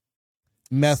a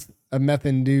meth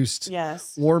induced.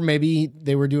 Yes. Or maybe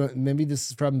maybe this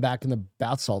is from back in the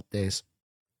bath salt days.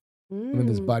 When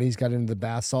his buddies got into the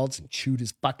bath salts and chewed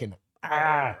his fucking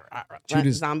chewed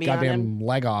his zombie on him. goddamn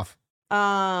leg off.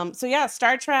 So yeah,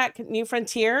 Star Trek New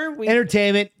Frontier.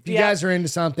 Entertainment. If you Yeah. guys are into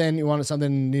something, you wanted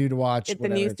something new to watch. The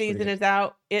whatever, new it's pretty season good. is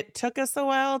out. It took us a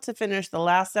while to finish the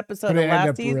last episode But of it ended last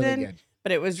up really season, good.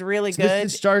 but it was really So good.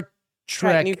 This is Star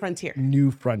Trek New Frontier.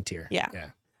 New Frontier. Yeah.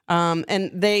 Yeah.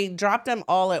 And they dropped them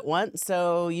all at once,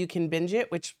 so you can binge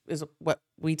it, which is what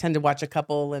we tend to watch a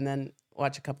couple and then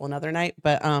watch a couple another night.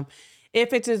 But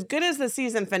if it's as good as the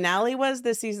season finale was,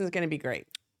 this season's going to be great.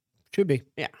 Should be.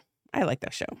 I like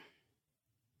that show.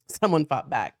 Someone fought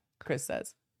back, Chris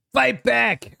says. Fight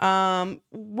back.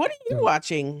 What are you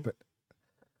watching?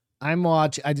 I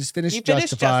just finished You finished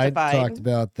Justified. Justified. Talked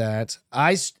about that.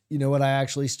 You know what I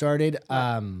actually started?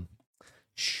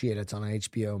 Shit, it's on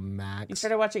HBO Max. You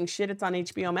started watching shit. It's on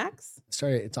HBO Max.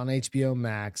 It's on HBO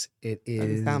Max. It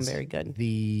Doesn't is sound very good.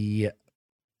 the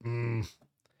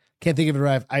can't think of it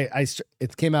right.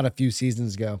 It came out a few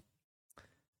seasons ago.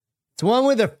 It's one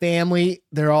with a family.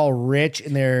 They're all rich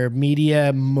and they're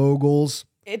media moguls.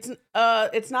 It's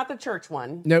not the church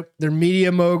one. Nope, they're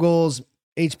media moguls.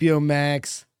 HBO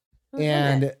Max. Who's in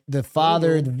And it? the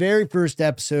father, Ooh. the very first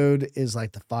episode is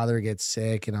like the father gets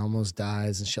sick and almost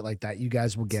dies and shit like that. You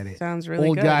guys will get it. Sounds really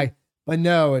Old good. guy. But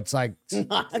no, it's like it's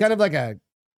Not. kind of like a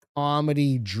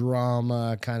comedy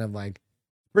drama, kind of like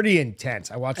pretty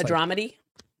intense. I watched A like dramedy.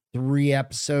 3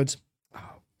 episodes. Oh,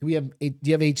 do you have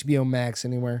HBO Max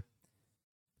anywhere?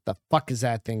 The fuck is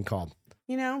that thing called?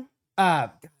 You know,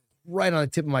 Right on the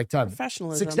tip of my tongue.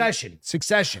 professionalism.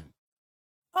 Succession.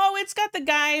 Oh, it's got the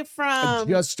guy from. I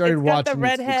just started it's got watching the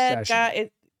redhead Succession.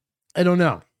 guy. I don't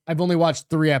know. I've only watched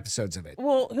 3 episodes of it.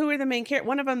 Well, who are the main characters?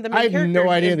 One of them, the main I have no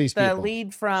characters idea is these the people.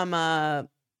 lead from.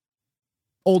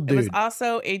 Old It was dude.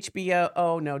 also HBO.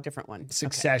 Oh no, different one. Okay.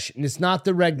 Succession. It's not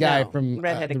the red guy No, from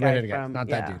redheaded the guy redheaded from- Not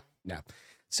yeah. that dude. No.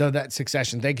 So that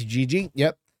Succession. Thank you, Gigi.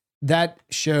 Yep. That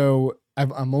show.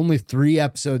 I'm only 3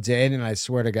 episodes in, and I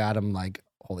swear to God, I'm like,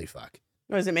 holy fuck.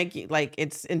 Does it make you like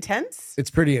it's intense? It's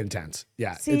pretty intense.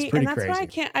 Yeah, See, it's pretty and that's crazy. why I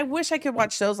can't. I wish I could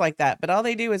watch shows like that, but all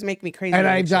they do is make me crazy. And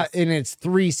anxious. it's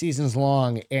 3 seasons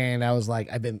long, and I was like,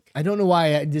 I don't know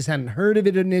why I just hadn't heard of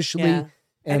it initially. Yeah.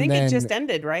 And I think then it just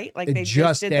ended, right? Like it they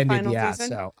just did ended, the final yeah. season.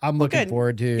 So I'm looking good.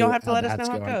 forward to. You'll have to how let us know that's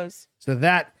how it going. goes. So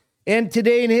that, and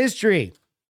today in history,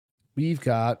 we've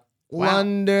got Wow.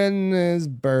 London is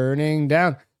burning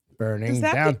down, burning Is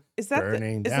that down, is that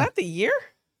burning is down. that the year?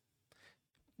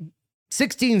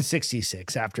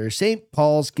 1666, after St.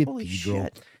 Paul's Holy Cathedral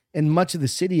shit! and much of the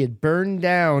city had burned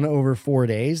down over 4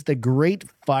 days, the Great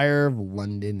Fire of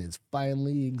London is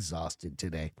finally exhausted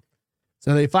today.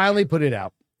 So they finally put it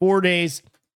out. 4 days,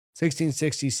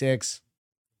 1666.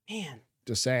 Man,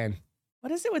 Just saying.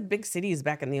 what is it with big cities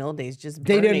back in the old days? Just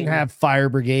They burning? didn't have fire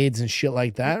brigades and shit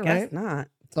like that, I guess right? not.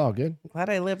 It's all good. I'm glad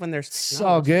I live when there's It's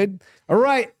all good. All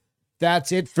right.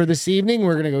 that's it for this evening.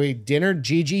 We're gonna go eat dinner.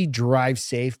 Gigi, drive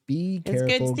safe. Be careful.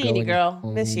 It's good seeing you, girl.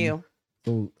 Miss you.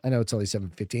 So I know it's only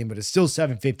 7:15, but it's still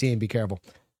 7:15. Be careful.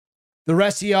 The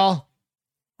rest of y'all,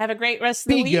 have a great rest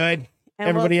of the week. Be good. And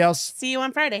everybody we'll else, see you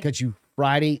on Friday. Catch you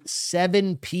Friday,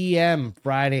 7 p.m.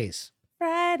 Fridays.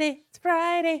 It's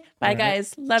Friday. Bye,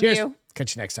 guys. Love Cheers. you.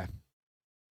 Catch you next time.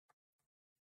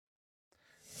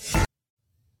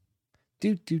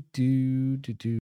 Do.